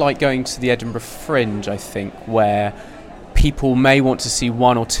a bit like going to the Edinburgh Fringe, I think, where people may want to see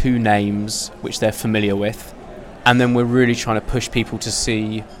 1 or 2 names which they're familiar with, And then we're really trying to push people to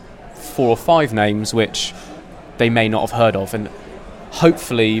see 4 or 5 names which they may not have heard of, and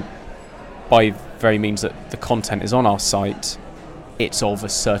hopefully by very means that the content is on our site, it's of a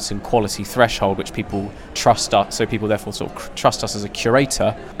certain quality threshold which people trust us, so people therefore sort of trust us as a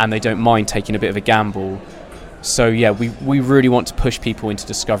curator, and they don't mind taking a bit of a gamble. So yeah, we really want to push people into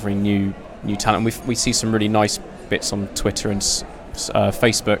discovering new talent. We see some really nice bits on Twitter and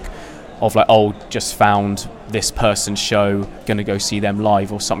Facebook of like, oh, just found this person's show, gonna go see them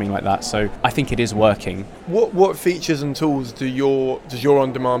live or something like that. So I think it is working. What features and tools does your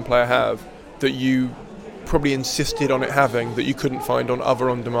on-demand player have that you probably insisted on it having that you couldn't find on other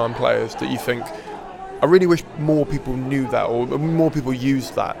on-demand players, that you think, I really wish more people knew that or more people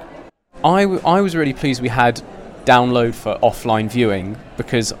used that? I was really pleased we had download for offline viewing,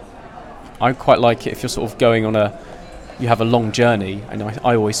 because I quite like it if you're sort of going on you have a long journey, and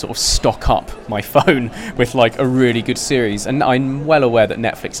I always sort of stock up my phone with like a really good series, and I'm well aware that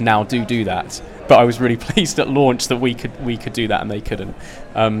Netflix now do that, but I was really pleased at launch that we could do that and they couldn't.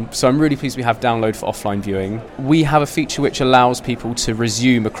 So I'm really pleased we have download for offline viewing. We have a feature which allows people to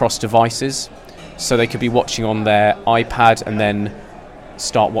resume across devices, so they could be watching on their iPad and then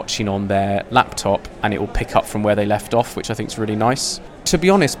start watching on their laptop, and it will pick up from where they left off, which I think is really nice. To be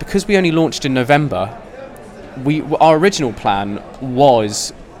honest, because we only launched in November, our original plan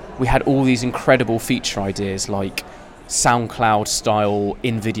was we had all these incredible feature ideas like SoundCloud style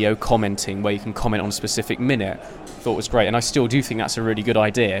in-video commenting where you can comment on a specific minute. Thought it was great, and I still do think that's a really good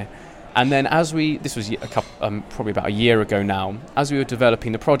idea. And then this was probably about a year ago now, as we were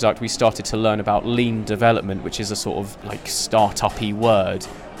developing the product, we started to learn about lean development, which is a sort of like startup-y word,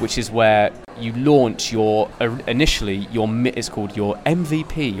 which is where you launch it's called your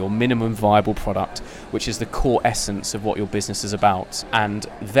MVP, your minimum viable product, which is the core essence of what your business is about. And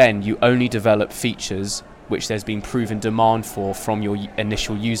then you only develop features which there's been proven demand for from your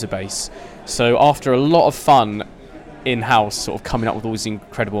initial user base. So after a lot of fun in-house sort of coming up with all these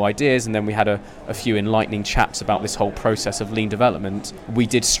incredible ideas, and then we had a few enlightening chats about this whole process of lean development, we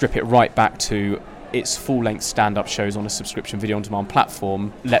did strip it right back to its full-length stand-up shows on a subscription video on demand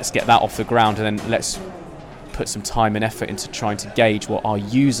platform. Let's get that off the ground, and then let's put some time and effort into trying to gauge what our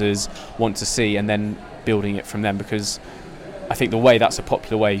users want to see, and then building it from them, because I think the way that's a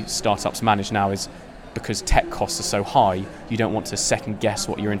popular way startups manage now is because tech costs are so high, you don't want to second guess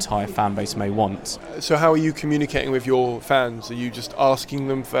what your entire fan base may want. So how are you communicating with your fans? Are you just asking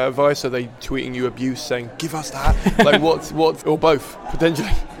them for advice? Are they tweeting you abuse saying, give us that? Like what, or both, potentially?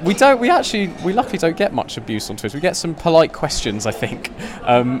 We luckily don't get much abuse on Twitter. We get some polite questions, I think.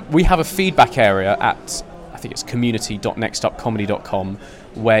 We have a feedback area at, I think it's community.nextupcomedy.com,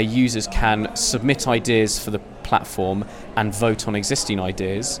 where users can submit ideas for the platform and vote on existing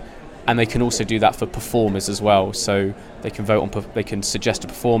ideas. And they can also do that for performers as well. So they can they can suggest a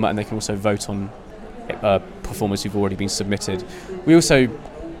performer, and they can also vote on performers who've already been submitted. We also,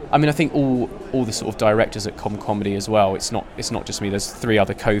 I think all the sort of directors at Comedy as well. It's not just me. There's 3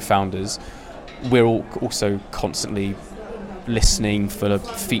 other co-founders. We're all also constantly listening for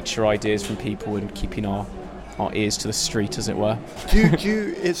feature ideas from people and keeping our ears to the street, as it were. Do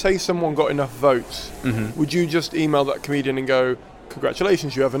you say someone got enough votes? Mm-hmm. Would you just email that comedian and go,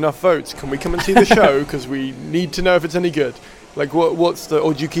 congratulations, you have enough votes, can we come and see the show, because we need to know if it's any good? Like or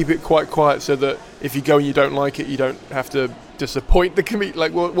do you keep it quite quiet so that if you go and you don't like it, you don't have to disappoint the comedian?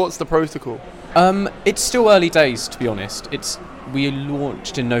 Like what's the protocol? It's still early days, to be honest. We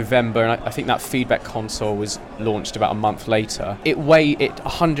launched in November, and I think that feedback console was launched about a month later. It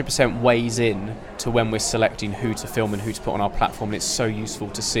 100% weighs in to when we're selecting who to film and who to put on our platform, and it's so useful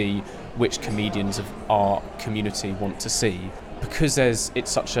to see which comedians of our community want to see. Because it's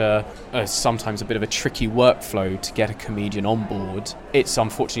such a sometimes a bit of a tricky workflow to get a comedian on board, it's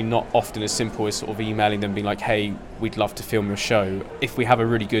unfortunately not often as simple as sort of emailing them being like, hey, we'd love to film your show. If we have a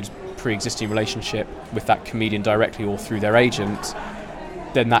really good pre-existing relationship with that comedian directly or through their agent,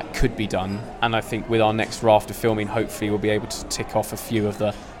 then that could be done. And I think with our next raft of filming, hopefully we'll be able to tick off a few of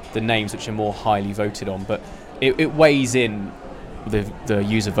the names which are more highly voted on. But it weighs in the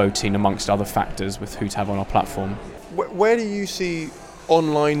user voting amongst other factors with who to have on our platform. Where do you see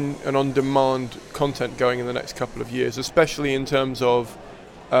online and on-demand content going in the next couple of years, especially in terms of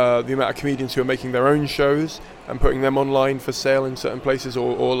the amount of comedians who are making their own shows and putting them online for sale in certain places,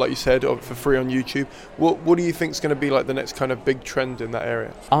 or like you said, for free on YouTube? What do you think is going to be like the next kind of big trend in that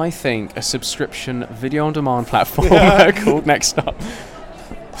area? I think a subscription video-on-demand platform called Next Up.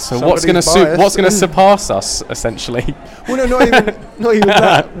 So what's going to surpass us, essentially? Well, no, not even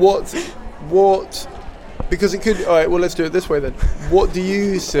that. What? Because it could. All right. Well, let's do it this way then. What do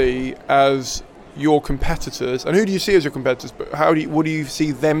you see as your competitors, and who do you see as your competitors, but what do you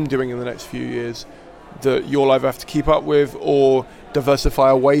see them doing in the next few years that you'll either have to keep up with or diversify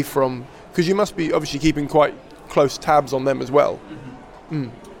away from? Because you must be obviously keeping quite close tabs on them as well.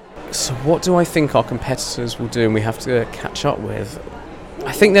 So what do I think our competitors will do and we have to catch up with?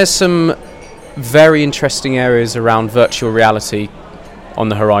 I think there's some very interesting areas around virtual reality on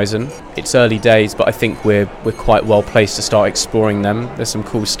the horizon. It's early days, but I think we're quite well placed to start exploring them. There's some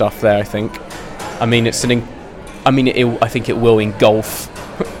cool stuff there, I think. I mean, I think it will engulf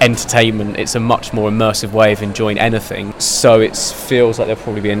entertainment. It's a much more immersive way of enjoying anything. So it feels like there'll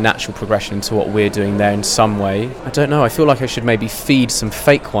probably be a natural progression into what we're doing there in some way. I don't know. I feel like I should maybe feed some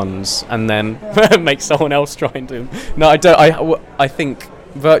fake ones and then make someone else try and do them. No, I don't. I think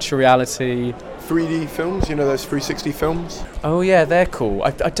virtual reality, 3D films, those 360 films. Oh yeah, they're cool.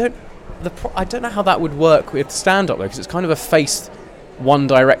 I don't know how that would work with stand-up though, because it's kind of a faced one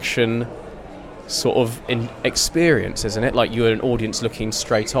direction sort of experience, isn't it? Like you're an audience looking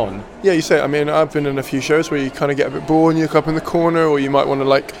straight on. Yeah, you say. I mean, I've been in a few shows where you kind of get a bit bored and you look up in the corner, or you might want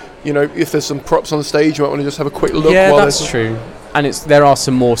to if there's some props on the stage, you might want to just have a quick look. Yeah, that's true. And there are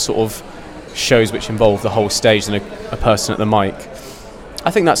some more sort of shows which involve the whole stage than a person at the mic.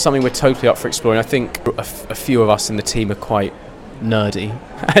 I think that's something we're totally up for exploring. I think a few of us in the team are quite nerdy,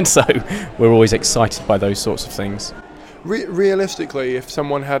 and so we're always excited by those sorts of things. Realistically, if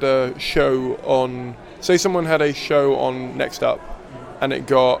someone had a show on, say someone had a show on Next Up and it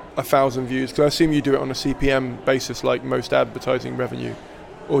got 1,000 views, because I assume you do it on a CPM basis like most advertising revenue,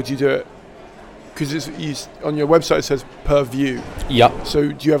 or do you do it, because on your website it says per view. Yep.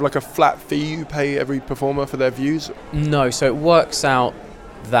 So do you have like a flat fee you pay every performer for their views? No, so it works out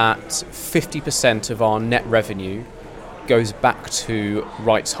that 50% of our net revenue goes back to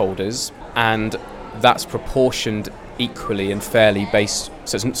rights holders, and that's proportioned equally and fairly based.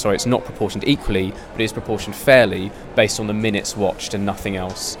 So it's not proportioned equally, but it is proportioned fairly based on the minutes watched and nothing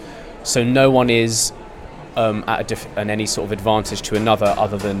else. So no one is at any sort of advantage to another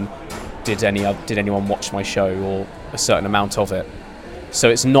other than did anyone watch my show or a certain amount of it. So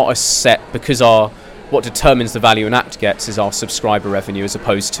it's not a set, because what determines the value an act gets is our subscriber revenue as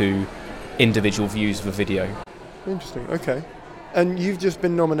opposed to individual views of a video. Interesting. Okay. And you've just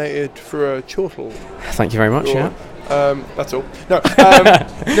been nominated for a Chortle. Thank you very much. Yeah. That's all. No.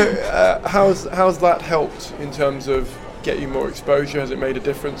 How's that helped in terms of get you more exposure? Has it made a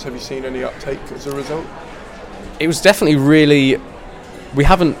difference? Have you seen any uptake as a result? It was definitely really. We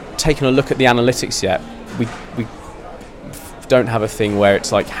haven't taken a look at the analytics yet. We don't have a thing where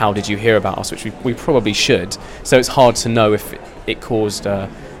it's like, how did you hear about us, which we probably should. So it's hard to know if it caused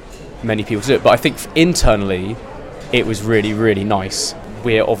many people to do it. But I think internally, it was really, really nice.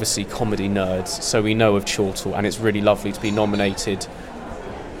 We're obviously comedy nerds, so we know of Chortle, and it's really lovely to be nominated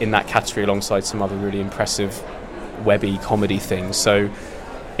in that category alongside some other really impressive webby comedy things. So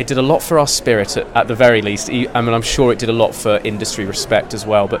it did a lot for our spirit, at the very least. I mean, I'm sure it did a lot for industry respect as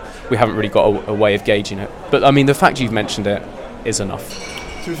well, but we haven't really got a way of gauging it. But I mean, the fact you've mentioned it is enough.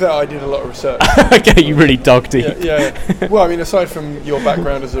 To be fair, I did a lot of research. Okay, you really dug deep. Yeah. Well, I mean, aside from your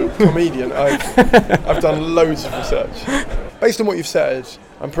background as a comedian, I've done loads of research. Based on what you've said,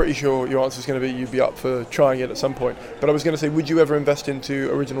 I'm pretty sure your answer is going to be you'd be up for trying it at some point. But I was going to say, would you ever invest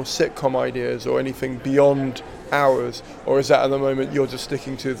into original sitcom ideas or anything beyond ours? Or is that at the moment you're just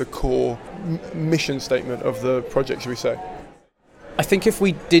sticking to the core mission statement of the project, should we say? I think if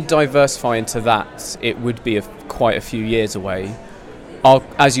we did diversify into that, it would be quite a few years away.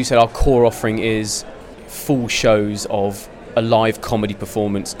 As you said, our core offering is full shows of a live comedy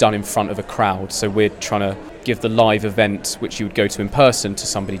performance done in front of a crowd. So we're trying to give the live event, which you would go to in person, to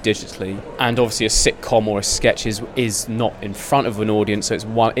somebody digitally. And obviously a sitcom or a sketch is not in front of an audience,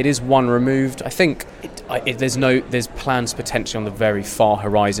 so it is one removed. I think there's plans potentially on the very far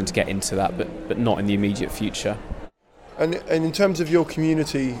horizon to get into that, but not in the immediate future. And in terms of your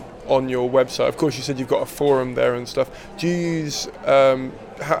community on your website, of course you said you've got a forum there and stuff. Do you use,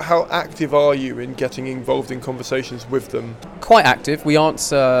 how active are you in getting involved in conversations with them? Quite active. We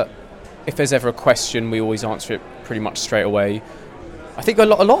answer, if there's ever a question, we always answer it pretty much straight away. I think a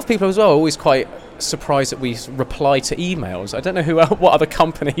lot of people as well are always quite surprised that we reply to emails. I don't know what other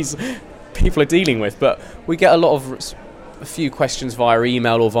companies people are dealing with, but we get a few questions via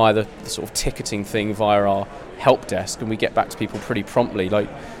email or via the sort of ticketing thing via our help desk, and we get back to people pretty promptly. Like,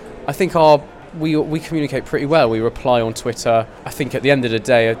 I think we communicate pretty well. We reply on Twitter. I think at the end of the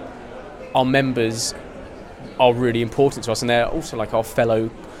day, our members are really important to us, and they're also like our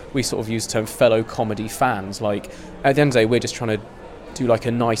fellow. We sort of use the term fellow comedy fans. Like, at the end of the day, we're just trying to do like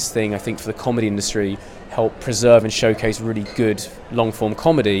a nice thing, I think, for the comedy industry, help preserve and showcase really good long form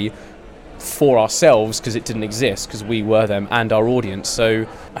comedy. for ourselves because it didn't exist, because we were them and our audience. So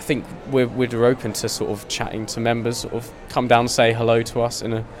I think we're open to sort of chatting to members, sort of come down and say hello to us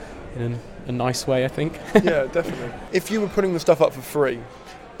in a nice way, I think. Yeah, definitely. If you were putting the stuff up for free,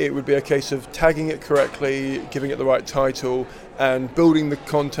 it would be a case of tagging it correctly, giving it the right title, and building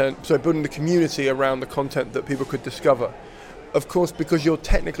the community around the content that people could discover. Of course, because you're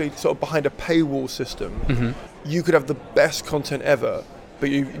technically sort of behind a paywall system, you could have the best content ever, but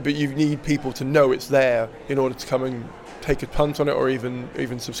you need people to know it's there in order to come and take a punt on it or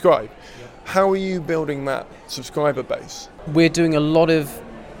even subscribe. How are you building that subscriber base? We're doing a lot of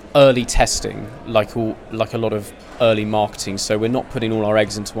early testing, like a lot of early marketing, so we're not putting all our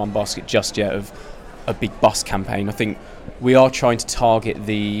eggs into one basket just yet of a big bus campaign. I think we are trying to target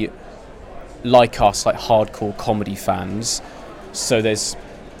the like hardcore comedy fans, so there's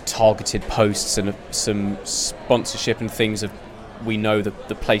targeted posts and some sponsorship and things of we know the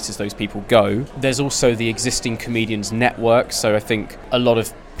places those people go. There's also the existing comedians network, so I think a lot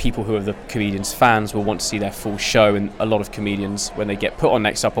of people who are the comedians fans will want to see their full show, and a lot of comedians, when they get put on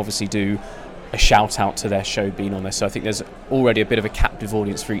Next Up, obviously do a shout out to their show being on there. So I think there's already a bit of a captive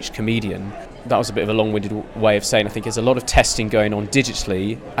audience for each comedian. That was a bit of a long-winded way of saying I think there's a lot of testing going on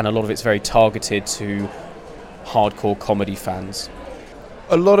digitally, and a lot of it's very targeted to hardcore comedy fans.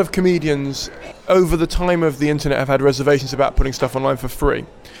 A lot of comedians over the time of the internet have had reservations about putting stuff online for free.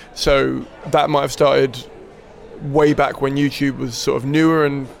 So that might have started way back when YouTube was sort of newer,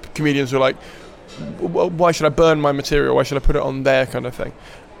 and comedians were like, why should I burn my material? Why should I put it on there, kind of thing?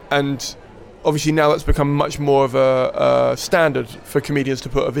 And obviously now that's become much more of a standard for comedians to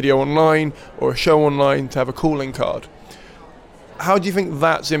put a video online or a show online, to have a calling card. How do you think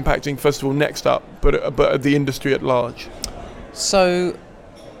that's impacting, first of all, Next Up, but the industry at large? So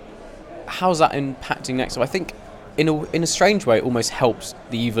how's that impacting Next Up? I think in a strange way it almost helps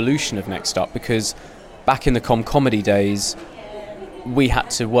the evolution of Next Up, because back in the comedy days we had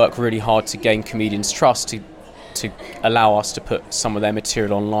to work really hard to gain comedians' trust to allow us to put some of their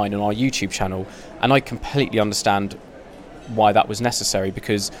material online on our YouTube channel, and I completely understand why that was necessary,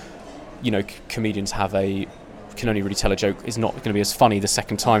 because comedians can only really tell a joke is not going to be as funny the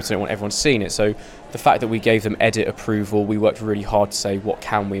second time, so they don't want everyone seeing it. So the fact that we gave them edit approval, we worked really hard to say what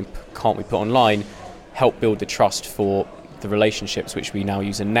can we and can't we put online, helped build the trust for the relationships which we now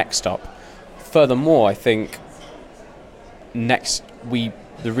use in Next Up. Furthermore, I think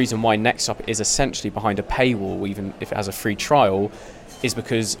the reason why Next Up is essentially behind a paywall, even if it has a free trial, is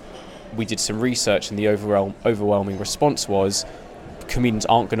because we did some research, and the overwhelming response was comedians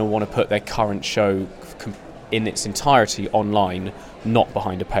aren't going to want to put their current show in its entirety online, not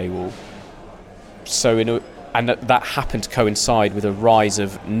behind a paywall. So that happened to coincide with a rise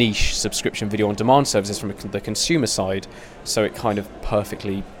of niche subscription video on demand services from the consumer side, so it kind of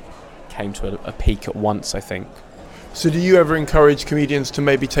perfectly came to a peak at once, I think. So do you ever encourage comedians to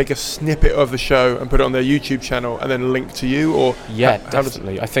maybe take a snippet of the show and put it on their YouTube channel and then link to you? Or yeah,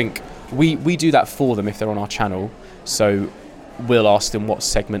 definitely. I think we do that for them if they're on our channel. So we'll ask them what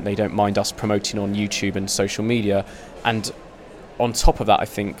segment they don't mind us promoting on YouTube and social media. And on top of that, I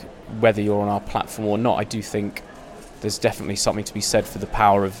think whether you're on our platform or not, I do think there's definitely something to be said for the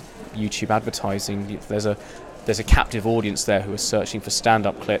power of YouTube advertising. There's a captive audience there who are searching for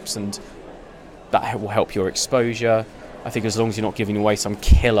stand-up clips, and that will help your exposure. I think as long as you're not giving away some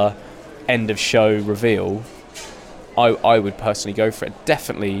killer end of show reveal, I would personally go for it.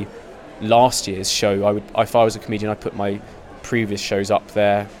 Definitely last year's show, if I was a comedian, I'd put my previous shows up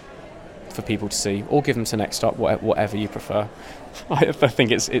there for people to see, or give them to Next Up, whatever you prefer. I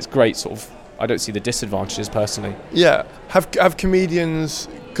think it's great, sort of. I don't see the disadvantages personally. Yeah. Have comedians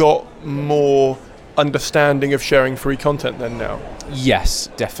got more understanding of sharing free content then now? Yes,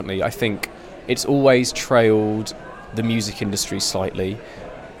 definitely. I think it's always trailed the music industry slightly,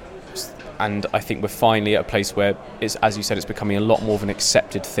 and I think we're finally at a place where it's, as you said, it's becoming a lot more of an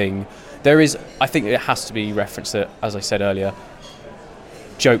accepted thing. I think it has to be referenced that, as I said earlier,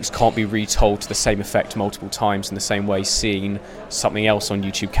 jokes can't be retold to the same effect multiple times in the same way seeing something else on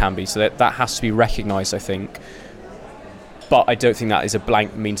YouTube can be. So that has to be recognised, I think. But I don't think that is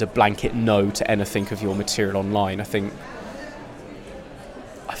means a blanket no to anything of your material online. I think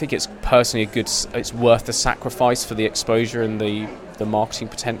it's personally it's worth the sacrifice for the exposure and the marketing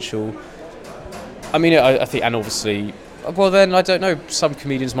potential. I mean, I think, and obviously, well then, I don't know, some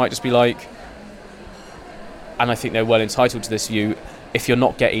comedians might just be like, and I think they're well entitled to this view, if you're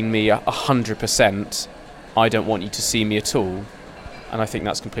not getting me 100%, I don't want you to see me at all. And I think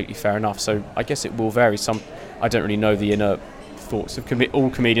that's completely fair enough. So I guess it will vary. I don't really know the inner thoughts of all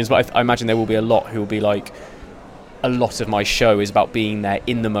comedians, but I imagine there will be a lot who will be like, a lot of my show is about being there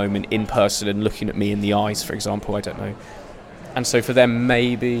in the moment, in person, and looking at me in the eyes, for example. I don't know. And so for them,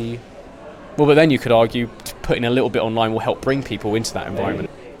 maybe... Well, but then you could argue putting a little bit online will help bring people into that environment.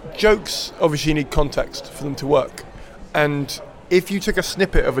 Jokes obviously need context for them to work. And if you took a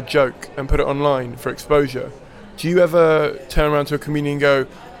snippet of a joke and put it online for exposure, do you ever turn around to a comedian and go,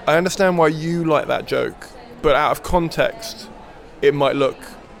 I understand why you like that joke, but out of context, it might look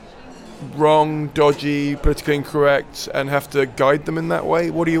wrong, dodgy, politically incorrect, and have to guide them in that way?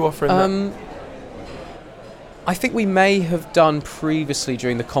 What do you offer in that? I think we may have done previously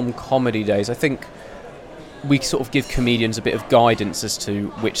during the comedy days. I think we sort of give comedians a bit of guidance as to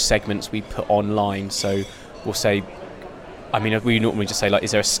which segments we put online. So we'll say, I mean, we normally just say, like,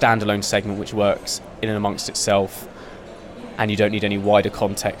 is there a standalone segment which works in and amongst itself and you don't need any wider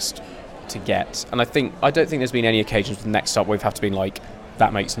context to get? And I don't think there's been any occasions with Next Up where we've had to be like,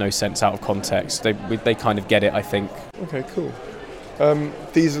 that makes no sense out of context. They kind of get it, I think. Okay, cool.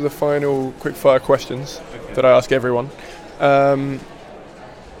 These are the final quick-fire questions that I ask everyone. Thing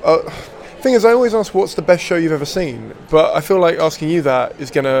is, I always ask, what's the best show you've ever seen? But I feel like asking you that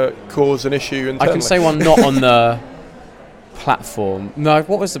is going to cause an issue internally. I can say one not on the platform. No,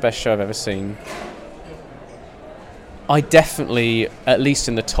 what was the best show I've ever seen? I definitely, at least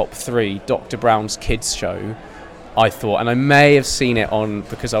in the top 3, Dr. Brown's Kids show, I thought, and I may have seen it on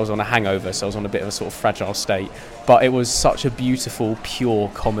because I was on a hangover, so I was on a bit of a sort of fragile state, but it was such a beautiful, pure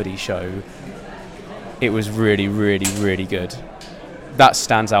comedy show. It was really, really, really good. That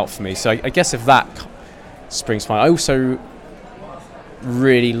stands out for me. So I guess if that springs to mind. I also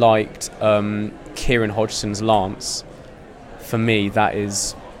really liked Kieran Hodgson's Lance. For me, that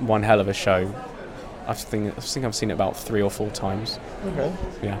is one hell of a show. I think I've seen it about 3 or 4 times. Okay.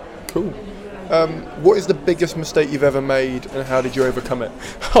 Yeah. Cool. What is the biggest mistake you've ever made, and how did you overcome it?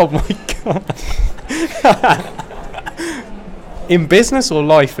 Oh my god! In business or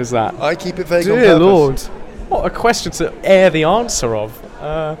life, is that? I keep it vague on Dear purpose. Lord, what a question to air the answer of.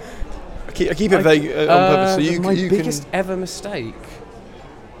 I keep it vague on purpose, so you my can. biggest ever mistake.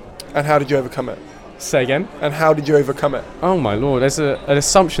 And how did you overcome it? Say again. And how did you overcome it? Oh my lord, there's an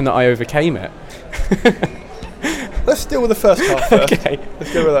assumption that I overcame it. Let's deal with the first half first. Okay.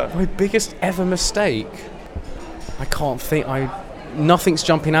 Let's go with that. My biggest ever mistake. I can't think. Nothing's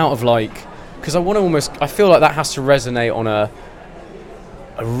jumping out of because I feel like that has to resonate on a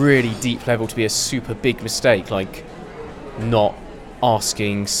really deep level to be a super big mistake, like not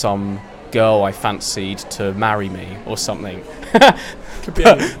asking some girl I fancied to marry me or something.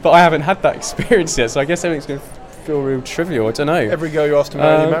 but I haven't had that experience yet, so I guess everything's going to feel real trivial. I don't know. Every girl you ask to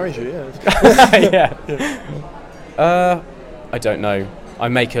marry you marries you, yeah. Yeah. I don't know. I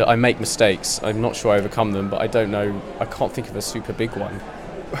make mistakes. I'm not sure I overcome them, but I don't know. I can't think of a super big one.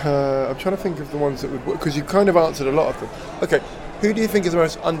 I'm trying to think of the ones that would work, because you kind of answered a lot of them. Okay, who do you think is the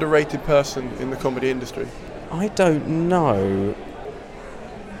most underrated person in the comedy industry? I don't know.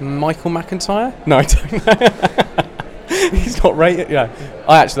 Michael McIntyre? No, I don't know. He's not rated. Yeah.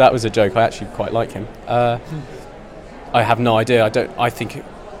 That was a joke. I actually quite like him. I have no idea. I don't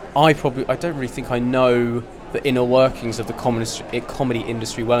really think I know the inner workings of the comedy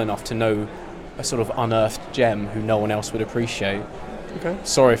industry well enough to know a sort of unearthed gem who no one else would appreciate. Okay.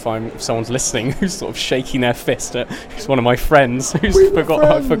 Sorry if someone's listening who's sort of shaking their fist at who's one of my friends who's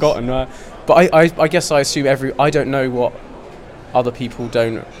I've forgotten. But I guess I assume I don't know what other people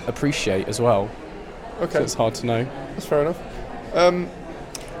don't appreciate as well. Okay. So it's hard to know. That's fair enough.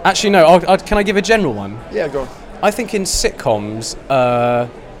 Actually, no. Can I give a general one? Yeah, go on. I think in sitcoms,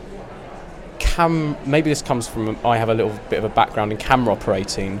 maybe this comes from I have a little bit of a background in camera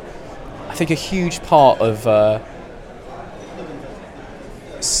operating. I think a huge part of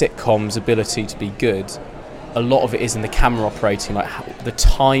sitcoms' ability to be good, a lot of it is in the camera operating, like the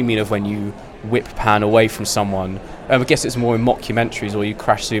timing of when you whip pan away from someone. I guess it's more in mockumentaries or you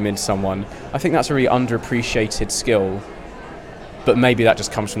crash zoom into someone. I think that's a really underappreciated skill, but maybe that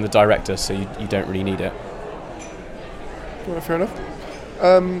just comes from the director, so you don't really need it. Well, fair enough.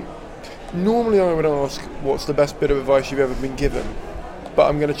 Normally I would ask what's the best bit of advice you've ever been given, but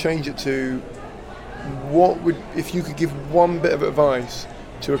I'm going to change it to if you could give one bit of advice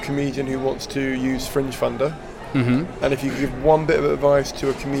to a comedian who wants to use Fringe Funder, and if you could give one bit of advice to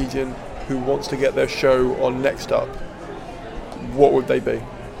a comedian who wants to get their show on Next Up, what would they be?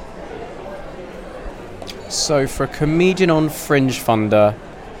 So for a comedian on Fringe Funder,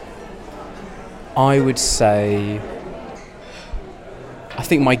 I would say, I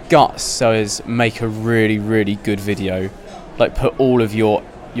think my gut says make a really, really good video. Like put all of your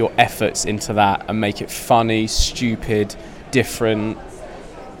efforts into that and make it funny, stupid, different,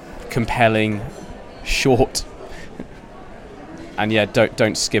 compelling, short. yeah,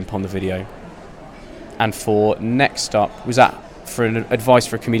 don't skimp on the video. And for Next Up, was that for an advice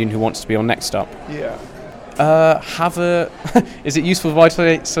for a comedian who wants to be on Next Up? Yeah. Is it useful advice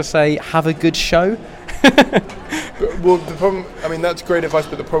to say have a good show? Well, the problem, I mean, that's great advice,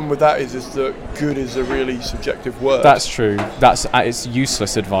 but the problem with that is that good is a really subjective word. That's true. It's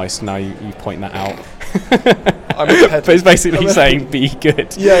useless advice. Now you point that out. But it's basically saying be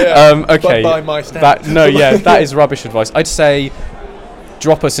good. Yeah. Okay. But by my standards. That is rubbish advice. I'd say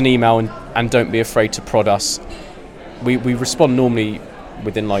drop us an email and don't be afraid to prod us. We respond normally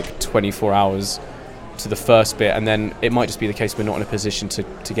within like 24 hours to the first bit, and then it might just be the case we're not in a position to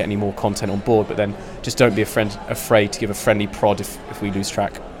get any more content on board, but then just don't be afraid to give a friendly prod if we lose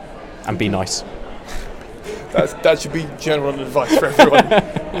track, and be nice. That should be general advice for everyone.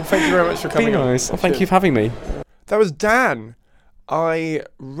 Well, thank you very much for coming on. Be nice. Well, thank you for having me. That was Dan. I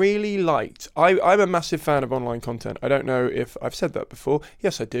really liked. I'm a massive fan of online content. I don't know if I've said that before.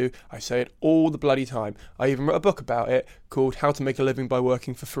 Yes, I do. I say it all the bloody time. I even wrote a book about it called How to Make a Living by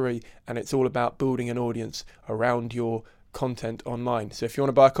Working for Free, and it's all about building an audience around your content online. So if you want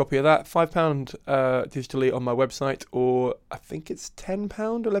to buy a copy of that, £5 digitally on my website, or I think it's £10,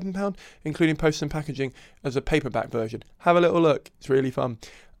 £11, including posts and packaging as a paperback version. Have a little look. It's really fun.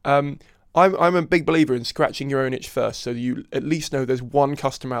 I'm a big believer in scratching your own itch first, so you at least know there's one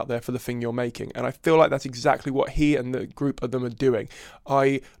customer out there for the thing you're making, and I feel like that's exactly what he and the group of them are doing.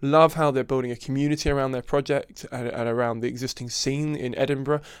 I love how they're building a community around their project and around the existing scene in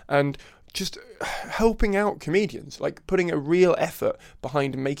Edinburgh, and just helping out comedians, like putting a real effort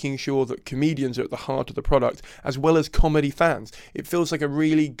behind making sure that comedians are at the heart of the product, as well as comedy fans. It feels like a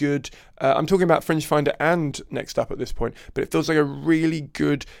really good, I'm talking about Fringe Finder and Next Up at this point, but it feels like a really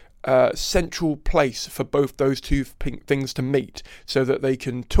good central place for both those two things to meet, so that they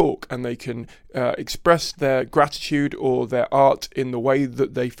can talk and they can express their gratitude or their art in the way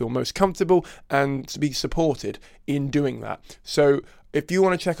that they feel most comfortable, and to be supported in doing that. So if you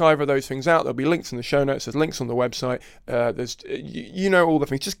want to check either of those things out, there'll be links in the show notes. There's links on the website. There's all the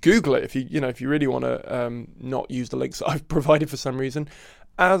things. Just Google it if you really want to not use the links that I've provided for some reason.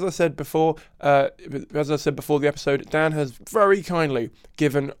 As I said before the episode, Dan has very kindly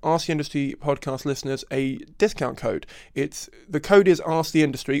given Ask the Industry podcast listeners a discount code. The code is Ask the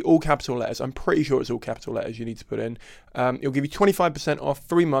Industry, all capital letters. I'm pretty sure it's all capital letters you need to put in. It'll give you 25% off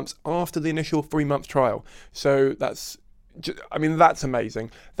 3 months after the initial 3-month trial. So that's amazing.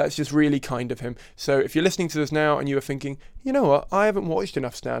 That's just really kind of him. So if you're listening to this now and you are thinking, you know what, I haven't watched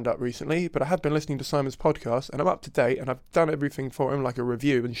enough stand-up recently, but I have been listening to Simon's podcast and I'm up to date and I've done everything for him, like a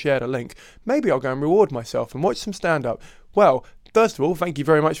review and shared a link, maybe I'll go and reward myself and watch some stand-up. Well, first of all, thank you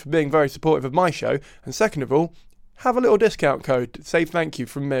very much for being very supportive of my show, and second of all, have a little discount code to say thank you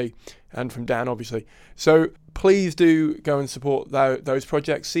from me and from Dan, obviously. So please do go and support those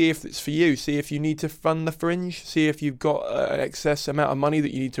projects. See if it's for you. See if you need to fund the Fringe. See if you've got an excess amount of money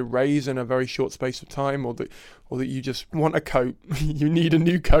that you need to raise in a very short space of time, or that you just want a coat. You need a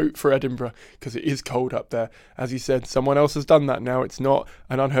new coat for Edinburgh because it is cold up there. As you said, someone else has done that now. It's not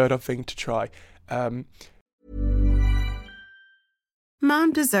an unheard of thing to try.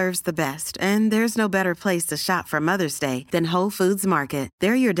 Mom deserves the best, and there's no better place to shop for Mother's Day than Whole Foods Market.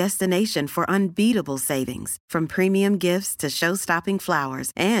 They're your destination for unbeatable savings, from premium gifts to show-stopping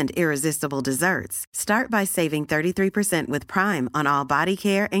flowers and irresistible desserts. Start by saving 33% with Prime on all body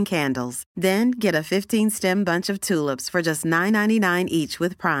care and candles. Then get a 15-stem bunch of tulips for just $9.99 each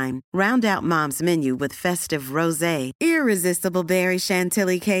with Prime. Round out Mom's menu with festive rosé, irresistible berry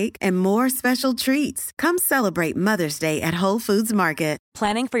chantilly cake, and more special treats. Come celebrate Mother's Day at Whole Foods Market.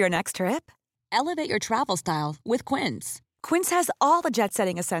 Planning for your next trip? Elevate your travel style with Quince. Quince has all the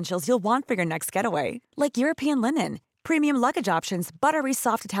jet-setting essentials you'll want for your next getaway, like European linen, premium luggage options, buttery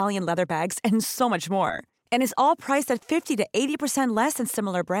soft Italian leather bags, and so much more. And is all priced at 50 to 80% less than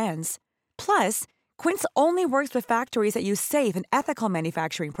similar brands. Plus, Quince only works with factories that use safe and ethical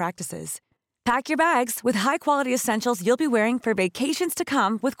manufacturing practices. Pack your bags with high-quality essentials you'll be wearing for vacations to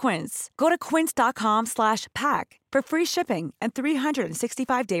come with Quince. Go to quince.com/pack for free shipping and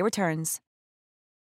 365-day returns.